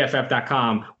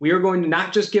austin.gayle@pff.com, we are going to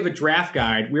not just give a draft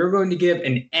guide, we are going to give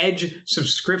an Edge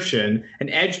subscription, an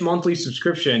Edge monthly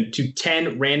subscription to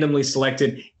 10 randomly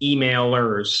selected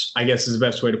emailers, I guess is the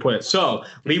best way to put it. So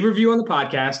leave a review on the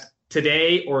podcast,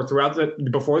 today or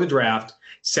before the draft,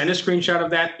 send a screenshot of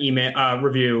that email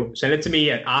review. Send it to me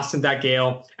at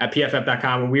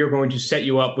austin.gayle@pff.com, and we are going to set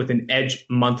you up with an Edge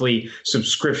monthly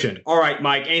subscription. All right,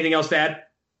 Mike, anything else to add?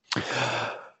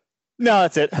 No,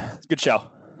 that's it. Good show.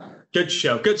 Good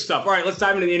show. Good stuff. All right, let's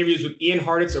dive into the interviews with Ian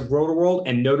Hartitz of Rotoworld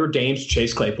and Notre Dame's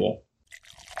Chase Claypool.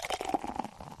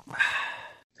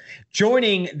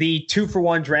 Joining the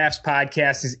 2-for-1 Drafts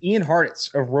podcast is Ian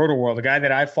Hartitz of Rotoworld, a guy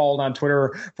that I've followed on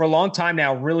Twitter for a long time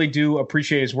now. Really do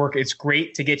appreciate his work. It's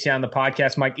great to get you on the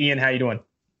podcast. Mike, Ian, how you doing?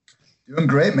 Doing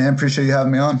great, man. Appreciate you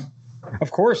having me on.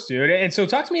 Of course, dude. And so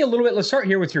talk to me a little bit. Let's start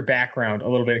here with your background a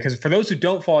little bit, because for those who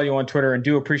don't follow you on Twitter and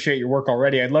do appreciate your work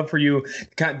already, I'd love for you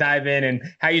to kind of dive in and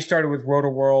how you started with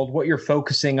Rotoworld, what you're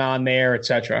focusing on there, et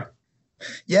cetera.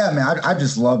 Yeah, man, I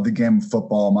just loved the game of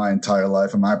football my entire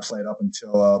life. I played up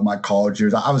until my college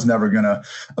years. I was never going to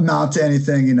amount to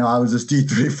anything. I was just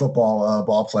D3 football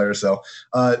ball player. So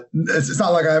it's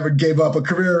not like I ever gave up a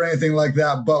career or anything like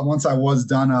that. But once I was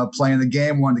done playing the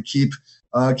game, wanted to keep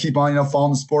on,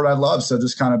 following the sport I love. So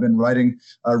just kind of been writing,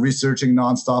 researching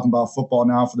nonstop about football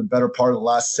now for the better part of the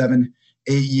last 7-8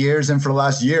 years. And for the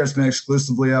last year, it's been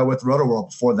exclusively with Rotoworld.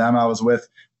 Before them, I was with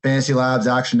Fantasy Labs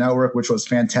Action Network, which was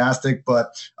fantastic.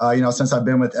 But, since I've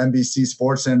been with NBC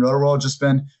Sports and Rotoworld, just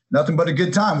been nothing but a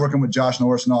good time working with Josh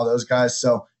Norris and all those guys.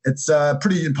 So it's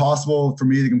pretty impossible for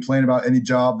me to complain about any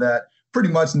job that pretty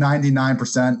much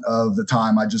 99% of the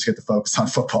time I just get to focus on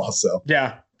football. So,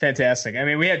 yeah. Fantastic.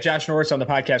 We had Josh Norris on the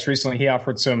podcast recently. He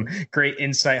offered some great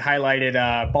insight, highlighted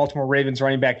Baltimore Ravens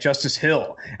running back Justice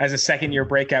Hill as a second-year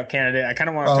breakout candidate. I kind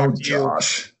of want to talk to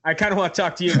Josh. I kind of want to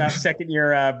talk to you about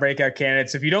second-year breakout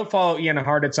candidates. If you don't follow Ian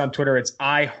Hartitz on Twitter, it's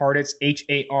iHartitz,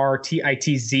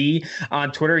 Hartitz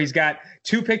on Twitter. He's got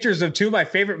 2 pictures of 2 of my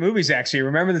favorite movies, actually.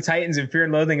 Remember the Titans and Fear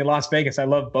and Loathing in Las Vegas. I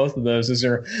love both of those. Those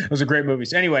are great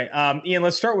movies. Anyway, Ian,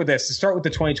 let's start with this. Let's start with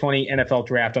the 2020 NFL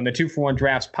Draft. On the 2-for-1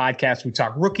 Drafts podcast, we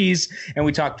talk rookies and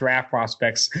we talk draft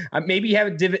prospects. Maybe you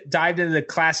haven't dived into the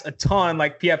class a ton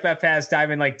like PFF has,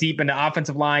 diving like deep into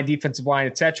offensive line, defensive line,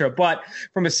 etc. But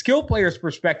from a skill player's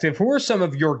perspective, who are some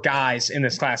of your guys in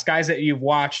this class, guys that you've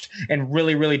watched and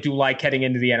really, really do like heading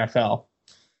into the NFL?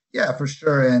 Yeah, for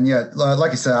sure. And yeah,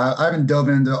 like you said, I haven't dove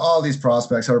into all these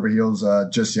prospects, Herbert Heels,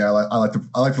 just yet. I like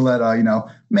to let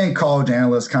main college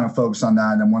analysts kind of focus on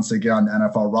that, and then once they get on the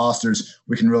NFL rosters,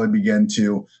 we can really begin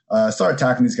to start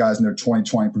attacking these guys in their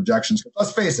 2020 projections.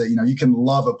 Let's face it, you can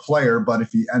love a player, but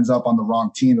if he ends up on the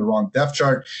wrong team, the wrong depth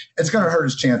chart, it's going to hurt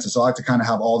his chances. So I like to kind of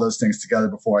have all those things together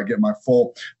before I get my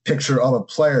full picture of a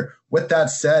player. With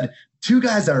that said, 2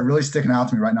 guys that are really sticking out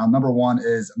to me right now. Number 1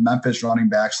 is Memphis running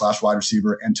back / wide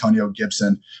receiver Antonio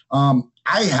Gibson.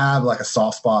 I have like a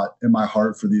soft spot in my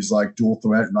heart for these like dual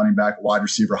threat running back wide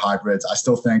receiver hybrids. I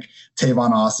still think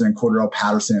Tavon Austin and Cordero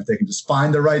Patterson, if they can just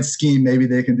find the right scheme, maybe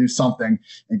they can do something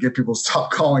and get people to stop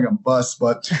calling them busts.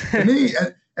 But to me,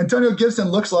 Antonio Gibson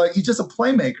looks like he's just a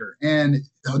playmaker. And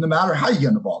no matter how you get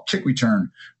him the ball, kick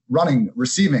return, running,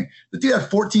 receiving, the dude had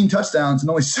 14 touchdowns and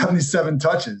only 77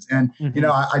 touches. And,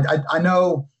 I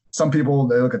know some people,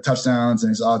 they look at touchdowns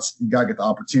and you got to get the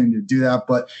opportunity to do that.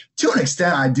 But to an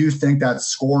extent, I do think that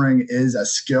scoring is a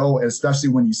skill, especially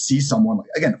when you see someone, like,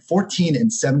 again, 14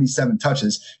 and 77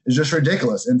 touches is just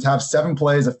ridiculous. And to have 7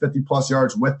 plays of 50-plus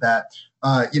yards with that,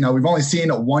 we've only seen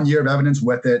 1 year of evidence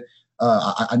with it.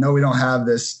 I know we don't have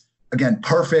this, again,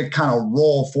 perfect kind of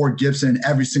role for Gibson in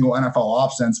every single NFL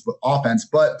offense,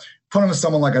 but put him with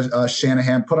someone like a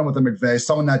Shanahan, put him with a McVay,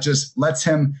 someone that just lets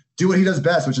him do what he does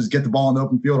best, which is get the ball in the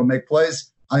open field and make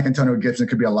plays. I think Antonio Gibson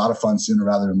could be a lot of fun sooner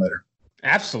rather than later.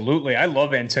 Absolutely. I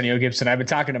love Antonio Gibson. I've been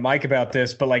talking to Mike about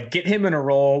this, but like get him in a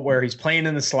role where he's playing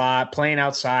in the slot, playing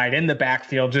outside, in the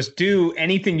backfield. Just do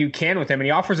anything you can with him. And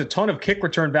he offers a ton of kick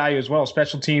return value as well,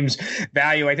 special teams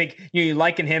value. I think you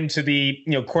liken him to the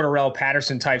Cordero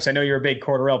Patterson types. I know you're a big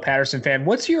Cordero Patterson fan.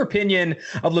 What's your opinion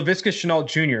of Laviska Shenault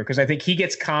Jr.? Because I think he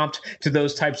gets comped to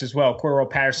those types as well. Cordero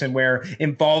Patterson, where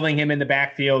involving him in the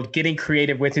backfield, getting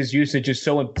creative with his usage is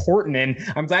so important. And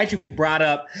I'm glad you brought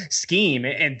up scheme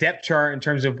and depth chart in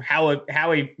terms of how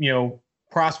a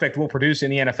prospect will produce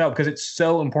in the NFL, because it's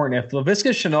so important. If Laviska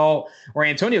Shenault or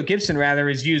Antonio Gibson rather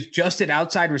is used just at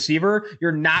outside receiver,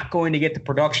 you're not going to get the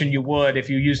production you would if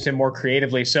you used him more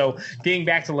creatively. So getting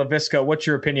back to Laviska, what's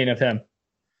your opinion of him?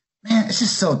 Man, it's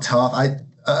just so tough.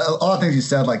 A lot of things you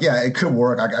said, like, yeah, it could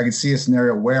work. I could see a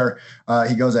scenario where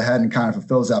he goes ahead and kind of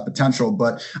fulfills that potential.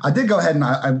 But I did go ahead and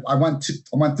I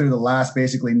went through the last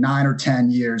basically 9 or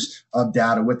 10 years of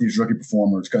data with these rookie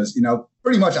performers, because,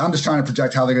 pretty much I'm just trying to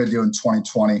project how they're going to do in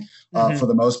 2020 for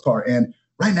the most part. And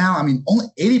right now, only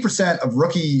 80% of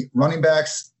rookie running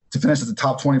backs to finish as a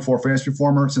top 24 fantasy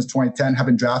performer since 2010 have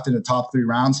been drafted in the top 3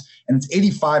 rounds, and it's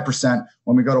 85%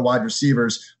 when we go to wide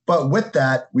receivers. But with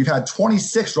that, we've had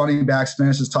 26 running backs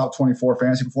finish as top 24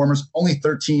 fantasy performers, only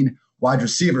 13 wide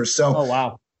receivers. So, oh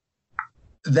wow,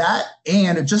 that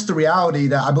and just the reality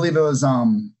that I believe it was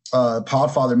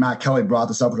Podfather Matt Kelly brought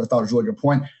this up, which I thought was a really good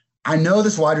point. I know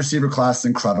this wide receiver class is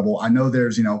incredible. I know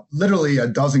there's, literally a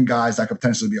dozen guys that could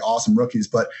potentially be awesome rookies,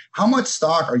 but how much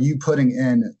stock are you putting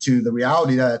into the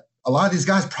reality that a lot of these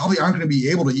guys probably aren't going to be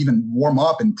able to even warm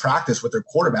up and practice with their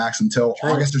quarterbacks until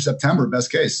August or September,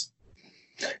 best case?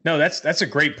 No, that's a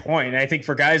great point. And I think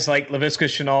for guys like Laviska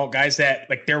Shenault, guys that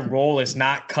like their role is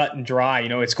not cut and dry,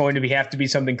 it's going to have to be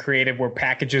something creative where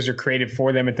packages are created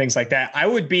for them and things like that.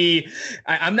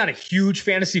 I'm not a huge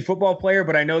fantasy football player,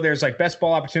 but I know there's like best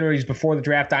ball opportunities before the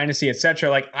draft, dynasty, et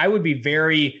cetera. Like I would be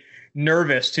very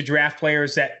nervous to draft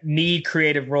players that need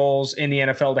creative roles in the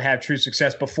NFL to have true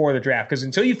success before the draft. Because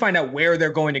until you find out where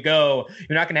they're going to go,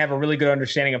 you're not going to have a really good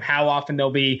understanding of how often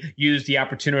they'll be used, the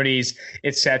opportunities,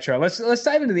 etc. Let's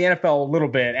dive into the NFL a little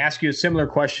bit. Ask you a similar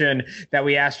question that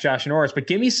we asked Josh Norris, but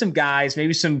give me some guys,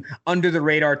 maybe some under the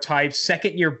radar types,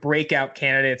 second year breakout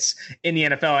candidates in the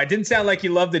NFL. I didn't sound like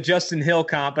you loved the Justin Hill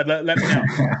comp, but let me know.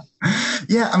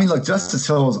 Yeah, look, Justice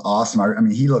Hill is awesome.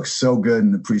 He looked so good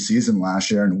in the preseason last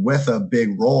year, and with a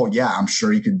big role, I'm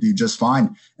sure he could be just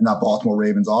fine in that Baltimore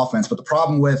Ravens offense. But the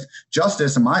problem with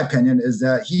Justice, in my opinion, is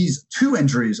that he's 2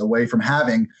 injuries away from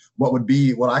having what would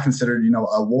be what I consider,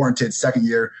 a warranted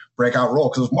second-year breakout role.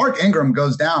 Because if Mark Ingram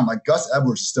goes down, like Gus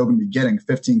Edwards is still going to be getting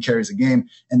 15 carries a game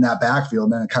in that backfield,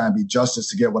 and then it kind of be Justice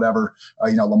to get whatever,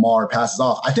 Lamar passes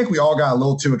off. I think we all got a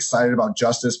little too excited about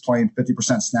Justice playing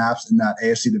 50% snaps in that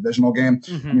AFC divisional game.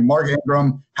 Mm-hmm. Mark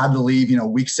Ingram had to leave,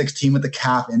 week 16 with the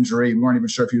calf injury. We weren't even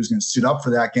sure if he was going to suit up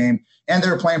for that game. And they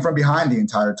were playing from behind the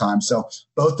entire time. So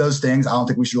both those things, I don't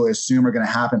think we should really assume are going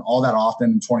to happen all that often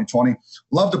in 2020.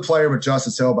 Love the player with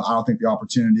Justice Hill, but I don't think the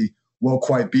opportunity will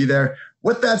quite be there.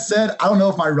 With that said, I don't know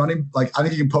if my I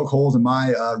think you can poke holes in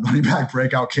my running back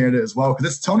breakout candidate as well, because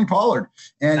it's Tony Pollard.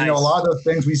 And, nice. A lot of those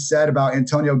things we said about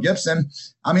Antonio Gibson,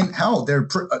 they're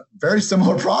very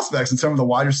similar prospects in terms of the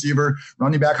wide receiver,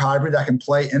 running back hybrid that can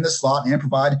play in the slot and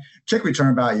provide kick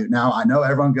return value. Now, I know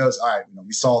everyone goes, all right,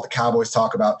 we saw the Cowboys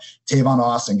talk about Tavon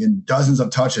Austin getting dozens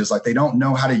of touches. Like they don't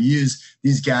know how to use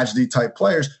these gadgety type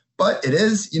players, but it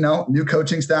is, new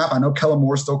coaching staff. I know Kellen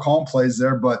Moore's still calling plays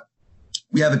there, but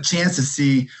we have a chance to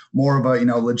see more of a,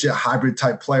 legit hybrid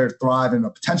type player thrive in a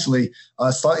potentially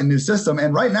slightly new system.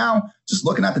 And right now, just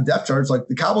looking at the depth charts, like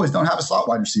the Cowboys don't have a slot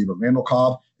wide receiver. Randall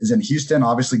Cobb is in Houston,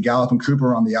 obviously Gallup and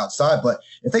Cooper on the outside. But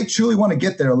if they truly want to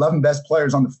get their 11 best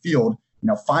players on the field,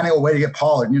 finding a way to get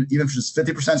Pollard, even for just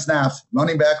 50% snaps,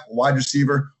 running back, wide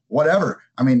receiver, whatever.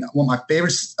 One of my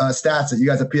favorite stats that you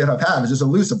guys at PFF have is just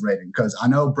elusive rating, because I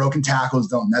know broken tackles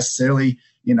don't necessarily,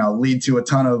 lead to a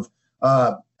ton of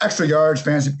extra yards,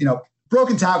 fantasy,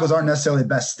 broken tackles aren't necessarily the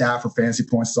best stat for fantasy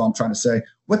points. So I'm trying to say,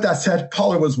 with that said,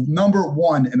 Pollard was number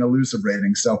 1 in elusive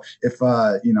rating. So if,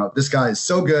 this guy is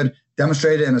so good,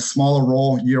 demonstrated in a smaller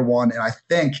role year 1. And I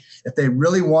think if they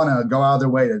really want to go out of their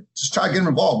way to just try to get him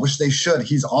involved, which they should,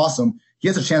 he's awesome. He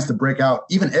has a chance to break out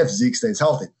even if Zeke stays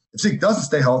healthy. If Zeke doesn't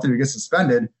stay healthy or gets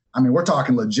suspended, we're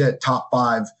talking legit top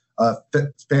 5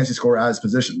 fantasy scorer at his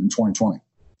position in 2020.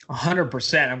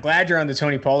 100%. I'm glad you're on the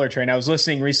Tony Pollard train. I was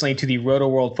listening recently to the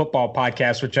Rotoworld football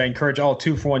podcast, which I encourage all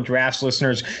 2-for-1 Drafts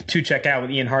listeners to check out,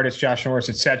 with Ian Hartitz, Josh Norris,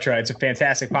 etc. It's a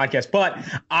fantastic podcast. But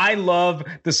I love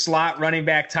the slot running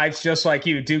back types just like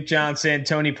you, Duke Johnson,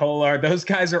 Tony Pollard. Those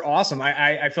guys are awesome.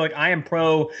 I feel like I am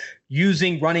pro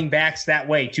using running backs that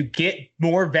way to get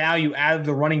more value out of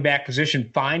the running back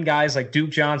position. Find guys like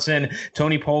Duke Johnson,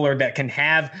 Tony Pollard that can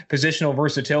have positional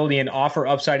versatility and offer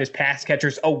upside as pass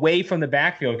catchers away from the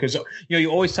backfield. Because,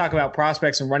 you always talk about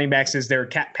prospects and running backs as their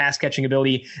pass catching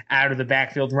ability out of the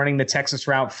backfield, running the Texas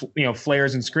route,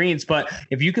 flares and screens. But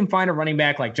if you can find a running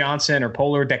back like Johnson or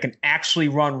Pollard that can actually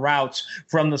run routes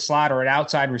from the slot or an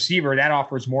outside receiver, that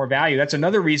offers more value. That's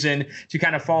another reason to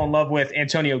kind of fall in love with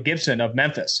Antonio Gibson of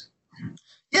Memphis.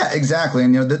 Yeah, exactly.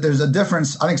 And, there's a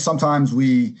difference. I think sometimes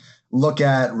we look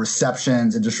at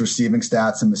receptions and just receiving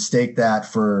stats and mistake that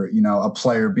for, a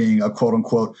player being a quote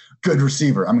unquote good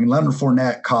receiver. Leonard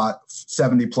Fournette caught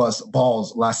 70 plus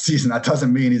balls last season. That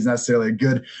doesn't mean he's necessarily a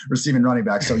good receiving running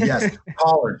back. So yes,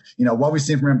 Pollard, what we've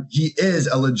seen from him, he is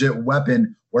a legit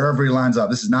weapon wherever he lines up.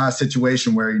 This is not a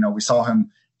situation where, we saw him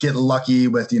get lucky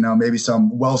with, maybe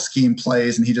some well-schemed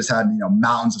plays and he just had,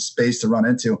 mountains of space to run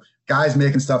into. Guys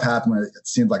making stuff happen when it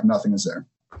seems like nothing is there.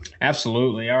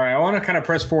 Absolutely. All right. I want to kind of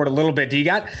press forward a little bit. Do you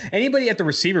got anybody at the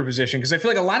receiver position? Because I feel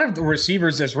like a lot of the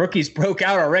receivers as rookies broke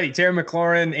out already. Terry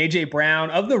McLaurin, A.J. Brown.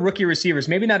 Of the rookie receivers,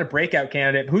 maybe not a breakout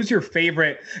candidate. Who's your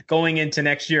favorite going into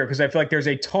next year? Because I feel like there's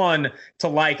a ton to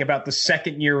like about the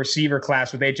second-year receiver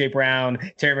class with A.J. Brown,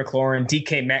 Terry McLaurin,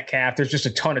 DK Metcalf. There's just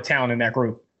a ton of talent in that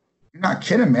group. You're not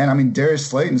kidding, man. I mean, Darius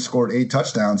Slayton scored 8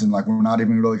 touchdowns, and we're not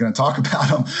even really going to talk about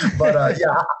him. But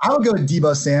yeah, I would go with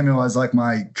Deebo Samuel as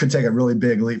could take a really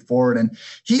big leap forward. And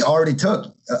he already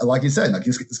took, like you said,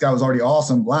 this guy was already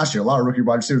awesome last year. A lot of rookie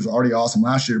wide receivers were already awesome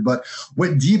last year. But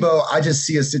with Deebo, I just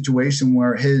see a situation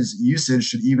where his usage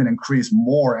should even increase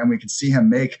more, and we could see him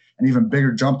make an even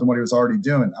bigger jump than what he was already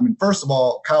doing. I mean, first of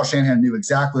all, Kyle Shanahan knew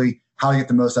exactly how to get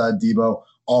the most out of Deebo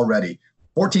already.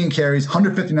 14 carries,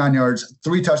 159 yards,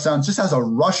 3 touchdowns, just as a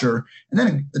rusher. And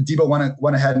then Deebo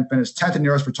went ahead and finished 10th in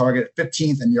yards per target,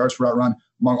 15th in yards per route run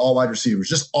among all wide receivers.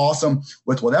 Just awesome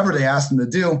with whatever they asked him to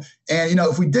do. And,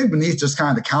 if we dig beneath just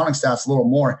kind of the counting stats a little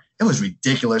more, it was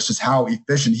ridiculous just how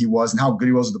efficient he was and how good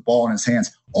he was with the ball in his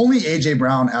hands. Only A.J.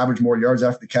 Brown averaged more yards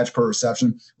after the catch per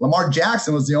reception. Lamar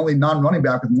Jackson was the only non-running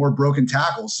back with more broken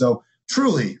tackles. So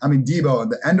truly, I mean, Deebo,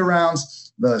 the end arounds,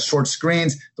 the short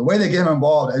screens, the way they get him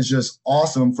involved is just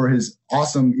awesome for his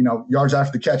awesome, yards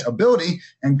after the catch ability.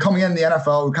 And coming in the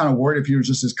NFL, we're kind of worried if he was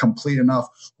just as complete enough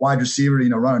wide receiver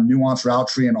to, run a nuanced route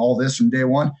tree and all this from day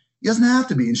one. He doesn't have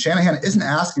to be. And Shanahan isn't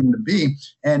asking him to be.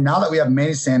 And now that we have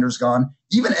Manny Sanders gone,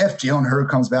 even if Jalen Hurd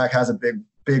comes back, has a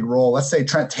big role, let's say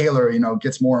Trent Taylor,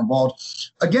 gets more involved.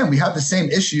 Again, we have the same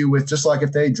issue with just like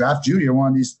if they draft Judy or one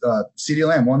of these CeeDee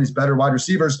Lamb, one of these better wide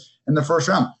receivers in the first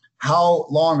round. How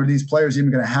long are these players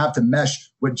even going to have to mesh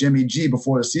with Jimmy G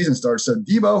before the season starts? So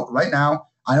Deebo right now,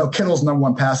 I know Kittle's number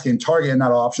one pass game target in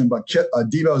that option, but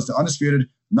Deebo is the undisputed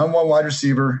number one wide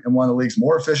receiver in one of the league's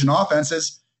more efficient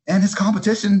offenses. And his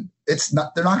competition, they're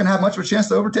not going to have much of a chance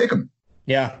to overtake him.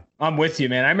 Yeah. I'm with you,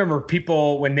 man. I remember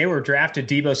people when they were drafted,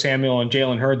 Deebo Samuel and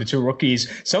Jalen Hurd, the 2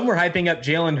 rookies, some were hyping up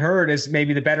Jalen Hurd as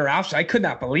maybe the better option. I could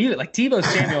not believe it. Deebo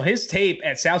Samuel, his tape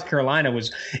at South Carolina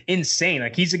was insane.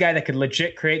 He's a guy that could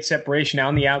legit create separation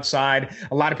on the outside.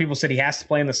 A lot of people said he has to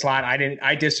play in the slot.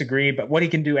 I disagree, but what he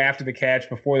can do after the catch,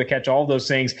 before the catch, all those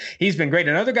things, he's been great.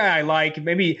 Another guy I like,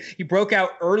 maybe he broke out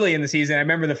early in the season. I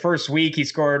remember the first week he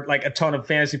scored a ton of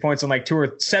fantasy points on 2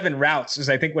 or 7 routes,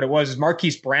 is I think what it was, is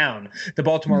Marquise Brown, the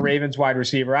Baltimore Ravens wide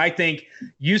receiver. I think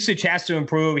usage has to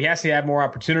improve. He has to have more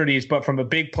opportunities, but from a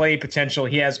big play potential,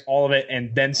 he has all of it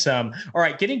and then some. All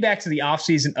right, getting back to the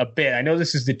offseason a bit. I know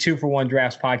this is the 2-for-1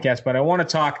 Drafts podcast, but I want to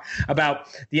talk about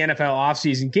the NFL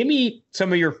offseason. Give me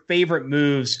some of your favorite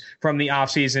moves from the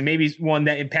offseason, maybe one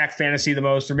that impact fantasy the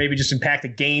most, or maybe just impact the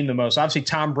game the most. Obviously,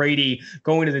 Tom Brady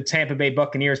going to the Tampa Bay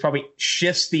Buccaneers probably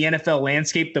shifts the NFL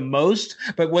landscape the most,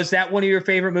 but was that one of your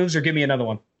favorite moves, or give me another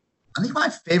one? I think my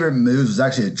favorite moves was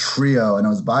actually a trio, and it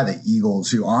was by the Eagles,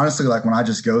 who honestly, when I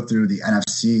just go through the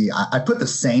NFC, I put the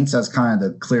Saints as kind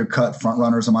of the clear-cut front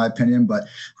runners, in my opinion, but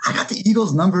I got the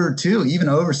Eagles number 2, even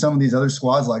over some of these other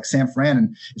squads like San Fran,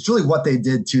 and it's really what they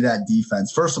did to that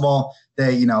defense. First of all,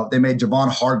 they made Javon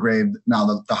Hargrave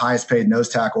now the highest paid nose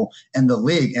tackle in the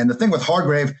league. And the thing with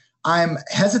Hargrave, I'm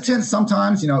hesitant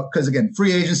sometimes, because again,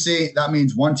 free agency, that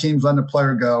means one team's letting the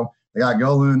player go. They got to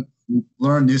go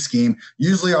learn a new scheme.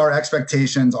 Usually our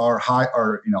expectations are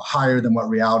higher than what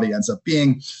reality ends up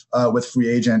being with free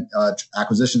agent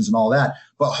acquisitions and all that.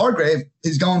 But Hargrave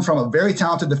is going from a very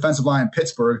talented defensive line in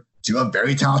Pittsburgh to a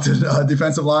very talented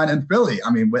defensive line in Philly. I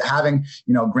mean, with having,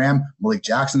 Graham, Malik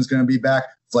Jackson's going to be back,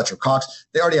 Fletcher Cox.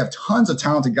 They already have tons of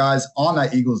talented guys on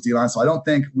that Eagles D-line, so I don't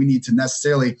think we need to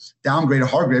necessarily downgrade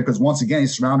Hargrave because, once again,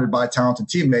 he's surrounded by talented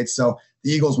teammates. So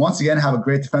the Eagles, once again, have a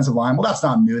great defensive line. Well, that's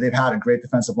not new. They've had a great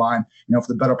defensive line, for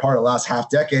the better part of the last half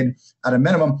decade at a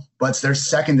minimum, but it's their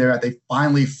secondary that they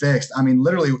finally fixed. I mean,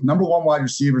 literally, number 1 wide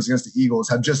receivers against the Eagles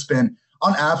have just been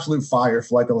on absolute fire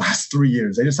for the last 3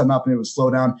 years. They just have not been able to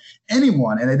slow down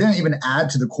anyone. And they didn't even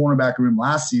add to the cornerback room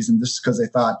last season just because they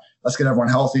thought, let's get everyone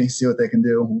healthy, see what they can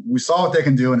do. We saw what they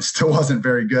can do, and it still wasn't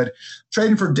very good.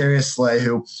 Trading for Darius Slay,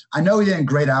 who I know he didn't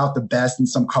grade out the best in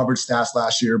some coverage stats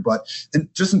last year, but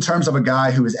just in terms of a guy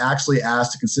who is actually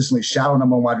asked to consistently shadow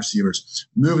number 1 wide receivers,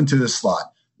 move into the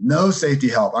slot. No safety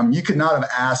help. I mean, you could not have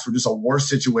asked for just a worse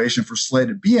situation for Slay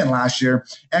to be in last year.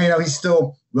 And, he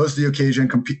still rose to the occasion,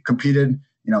 competed,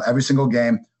 every single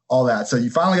game, all that. So you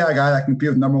finally got a guy that can compete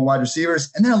with number 1 wide receivers.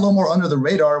 And then a little more under the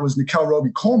radar was Nikel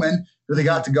Roby-Coleman, who they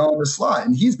got to go in the slot.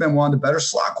 And he's been one of the better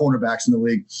slot cornerbacks in the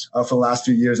league for the last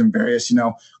few years in various,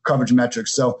 coverage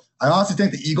metrics. So I honestly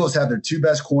think the Eagles have their 2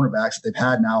 best cornerbacks that they've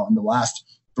had now in the last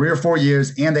 3 or 4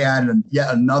 years. And they added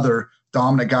yet another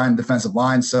dominant guy in the defensive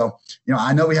line. So,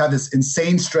 I know we have this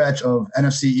insane stretch of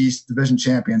NFC East division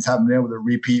champions haven't been able to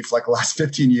repeat for like the last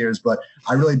 15 years, but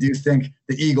I really do think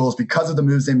the Eagles, because of the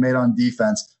moves they made on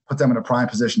defense, put them in a prime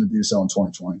position to do so in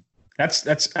 2020.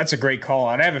 That's a great call.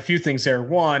 And I have a few things there.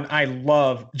 One, I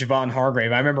love Javon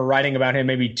Hargrave. I remember writing about him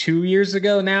maybe 2 years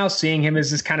ago now, seeing him as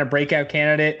this kind of breakout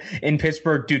candidate in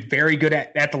Pittsburgh. Dude, very good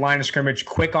at the line of scrimmage,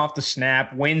 quick off the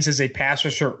snap, wins as a pass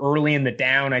rusher early in the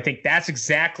down. I think that's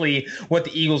exactly what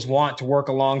the Eagles want to work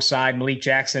alongside Malik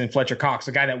Jackson and Fletcher Cox,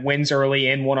 a guy that wins early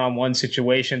in one-on-one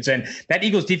situations. And that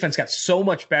Eagles defense got so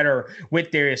much better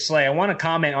with Darius Slay. I want to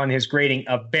comment on his grading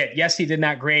a bit. Yes, he did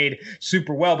not grade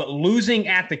super well, but losing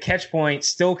at the catch point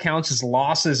still counts as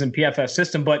losses in PFF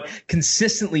system, but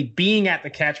consistently being at the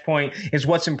catch point is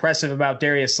what's impressive about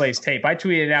Darius Slay's tape. I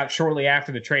tweeted out shortly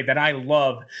after the trade that I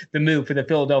love the move for the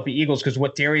Philadelphia Eagles because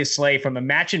what Darius Slay from a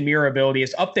match and mirror ability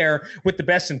is up there with the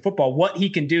best in football. What he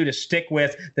can do to stick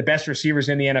with the best receivers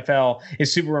in the NFL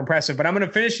is super impressive. But I'm going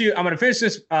to finish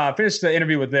the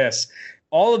interview with this.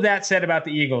 All of that said about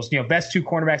the Eagles, best two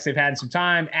cornerbacks they've had in some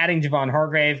time, adding Javon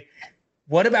Hargrave.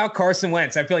 What about Carson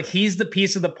Wentz? I feel like he's the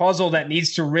piece of the puzzle that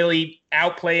needs to really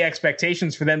outplay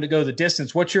expectations for them to go the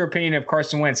distance. What's your opinion of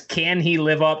Carson Wentz? Can he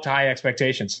live up to high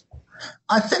expectations?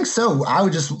 I think so. I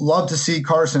would just love to see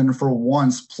Carson for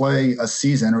once play a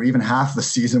season or even half the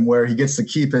season where he gets to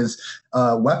keep his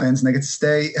weapons and they get to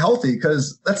stay healthy.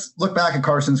 Because let's look back at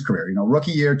Carson's career.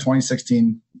 Rookie year,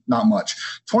 2016, not much.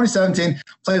 2017,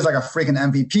 plays like a freaking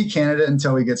MVP candidate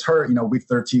until he gets hurt, week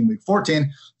 13, week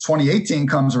 14. 2018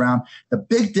 comes around. The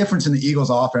big difference in the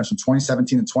Eagles offense from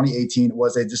 2017 and 2018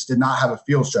 was they just did not have a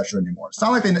field stretcher anymore. It's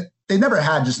not like they never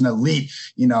had just an elite,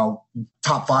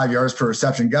 top 5 yards per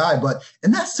reception guy. But in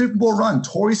that Super Bowl run,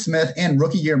 Torrey Smith and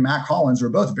rookie year Mac Hollins were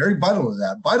both very vital to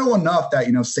that. Vital enough that,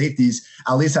 safeties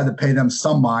at least had to pay them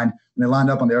some mind when they lined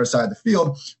up on the other side of the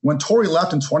field. When Torrey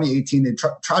left in 2018, they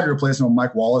tried to replace him with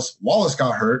Mike Wallace. Wallace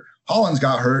got hurt. Hollins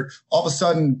got hurt. All of a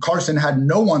sudden, Carson had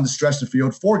no one to stretch the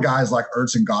field. 4 guys like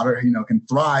Ertz and Goddard, can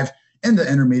thrive in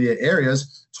the intermediate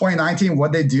areas. 2019,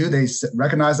 what they do, they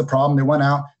recognized the problem. They went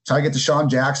out, tried to get Deshaun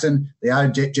Jackson. They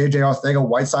added J.J.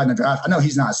 Arcega-Whiteside in the draft. I know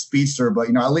he's not a speedster, but,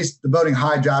 at least devoting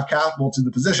high draft capital to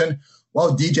the position.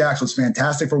 Well, D-Jax was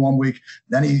fantastic for 1 week.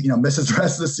 Then he, misses the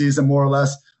rest of the season, more or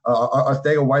less.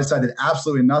 Arcega-Whiteside did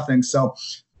absolutely nothing. So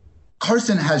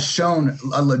Carson has shown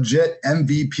a legit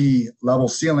MVP level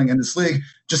ceiling in this league.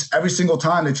 Just every single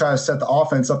time they try to set the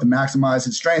offense up to maximize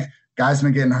its strength, guys have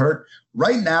been getting hurt.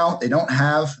 Right now, they don't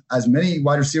have as many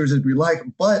wide receivers as we like,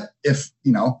 but if,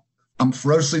 I'm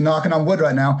ferociously knocking on wood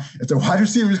right now, if their wide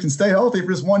receivers can stay healthy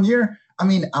for just 1 year,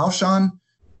 Alshon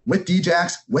with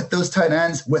D-Jax, with those tight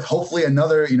ends, with hopefully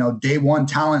another, day one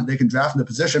talent they can draft in the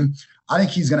position, I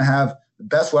think he's going to have the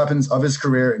best weapons of his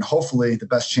career and hopefully the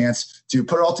best chance to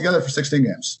put it all together for 16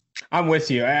 games. I'm with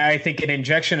you. I think an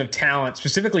injection of talent,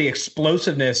 specifically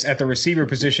explosiveness at the receiver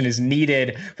position, is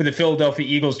needed for the Philadelphia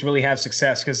Eagles to really have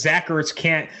success because Zach Ertz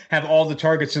can't have all the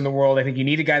targets in the world. I think you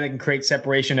need a guy that can create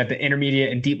separation at the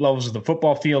intermediate and deep levels of the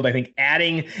football field. I think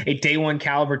adding a day one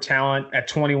caliber talent at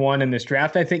 21 in this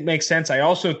draft, I think makes sense. I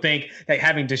also think that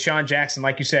having Deshaun Jackson,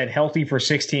 like you said, healthy for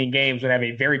 16 games would have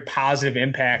a very positive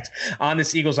impact on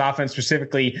this Eagles offense,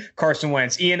 specifically Carson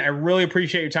Wentz. Ian, I really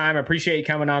appreciate your time. I appreciate you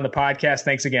coming on the podcast.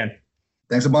 Thanks again.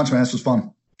 Thanks a bunch, man. This was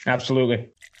fun. Absolutely.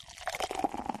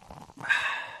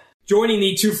 Joining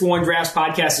the 2-for-1 Drafts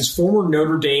podcast is former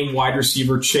Notre Dame wide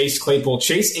receiver Chase Claypool.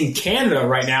 Chase, in Canada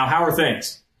right now, how are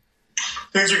things?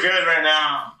 Things are good right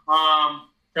now.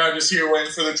 Just here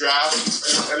waiting for the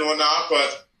draft and whatnot,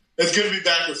 but it's good to be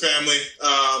back with family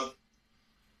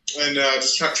and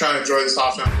just trying to enjoy this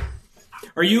off time.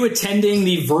 Are you attending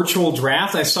the virtual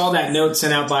draft? I saw that note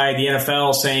sent out by the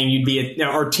NFL saying you'd be,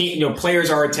 our team, players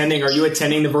are attending. Are you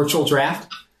attending the virtual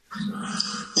draft?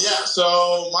 Yeah.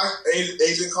 So my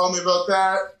agent called me about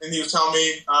that, and he was telling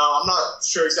me I'm not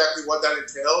sure exactly what that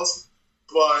entails,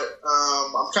 but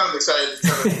I'm kind of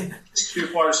excited to be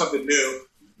a part of something new.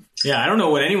 Yeah, I don't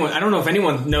know if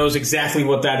anyone knows exactly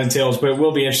what that entails, but it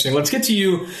will be interesting. Let's get to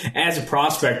you as a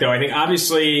prospect, though. I think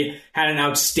obviously had an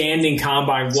outstanding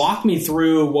combine. Walk me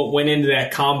through what went into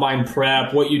that combine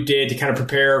prep, what you did to kind of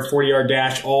prepare 40-yard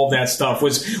dash, all of that stuff.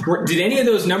 Did any of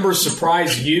those numbers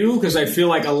surprise you? Because I feel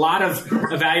like a lot of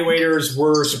evaluators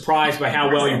were surprised by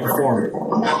how well you performed.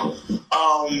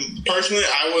 Personally,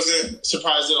 I wasn't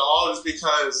surprised at all, just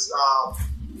because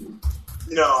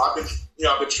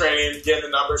I've been training, getting the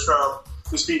numbers from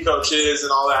the speed coaches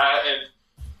and all that, and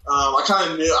I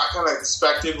kind of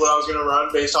expected what I was going to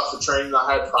run based off the training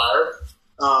I had prior.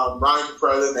 Ryan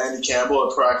President and Andy Campbell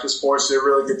at Practice Sports did a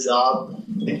really good job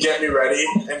in getting me ready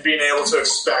and being able to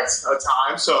expect a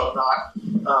time, so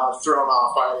I'm not thrown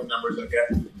off by any numbers I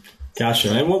get.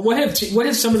 Gotcha. And what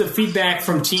have some of the feedback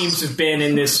from teams have been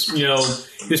in this,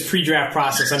 this pre-draft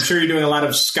process? I'm sure you're doing a lot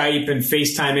of Skype and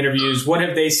FaceTime interviews. What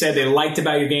have they said they liked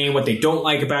about your game, what they don't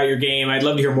like about your game? I'd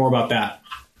love to hear more about that.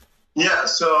 Yeah,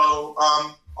 so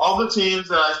all the teams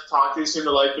that I've talked to seem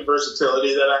to like the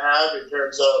versatility that I have in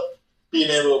terms of being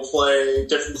able to play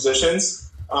different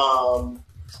positions,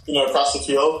 across the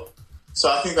field.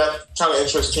 So I think that kind of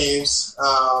interests teams.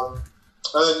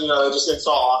 And then, just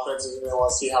install offenses and they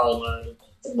want to see how I learn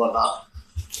and whatnot.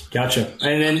 Gotcha.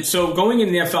 And then, so going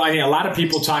into the NFL, I think a lot of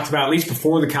people talked about, at least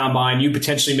before the combine, you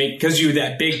potentially because you're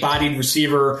that big-bodied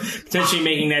receiver, potentially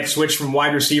making that switch from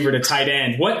wide receiver to tight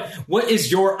end. What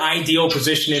is your ideal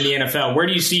position in the NFL? Where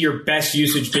do you see your best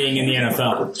usage being in the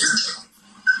NFL?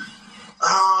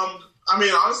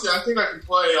 Honestly, I think I can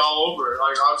play all over.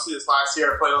 Like, obviously, this last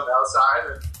year I played on the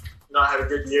outside, and I had a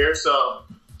good year. So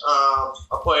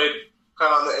I played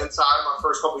kind of on the inside my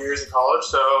first couple of years in college.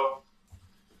 So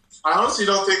I honestly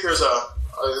don't think there's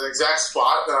an exact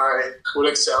spot that I would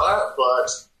excel at, but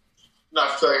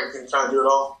I feel like I can kind of do it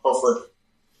all, hopefully.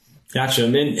 Gotcha.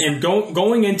 And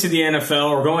going into the NFL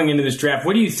or going into this draft,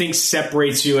 what do you think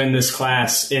separates you in this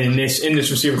class, in this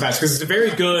receiver class? Because it's a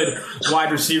very good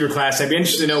wide receiver class. I'd be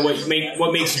interested to know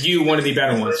what makes you one of the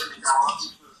better ones.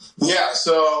 Yeah,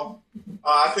 so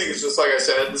I think it's just like I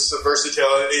said, this is the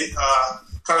versatility,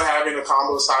 kind of having a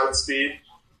combo of size and speed.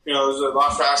 There's a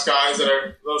lot of fast guys that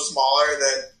are a little smaller, and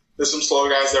then there's some slow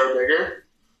guys that are bigger.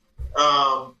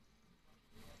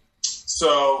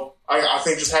 So I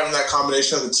think just having that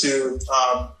combination of the two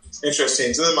interest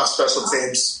teams, and then my special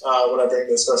teams, when I bring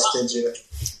the special teams unit.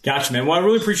 Gotcha, man. Well, I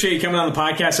really appreciate you coming on the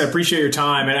podcast. I appreciate your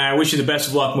time, and I wish you the best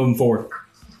of luck moving forward.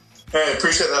 Hey,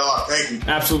 appreciate that a lot. Thank you.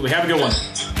 Absolutely. Have a good one.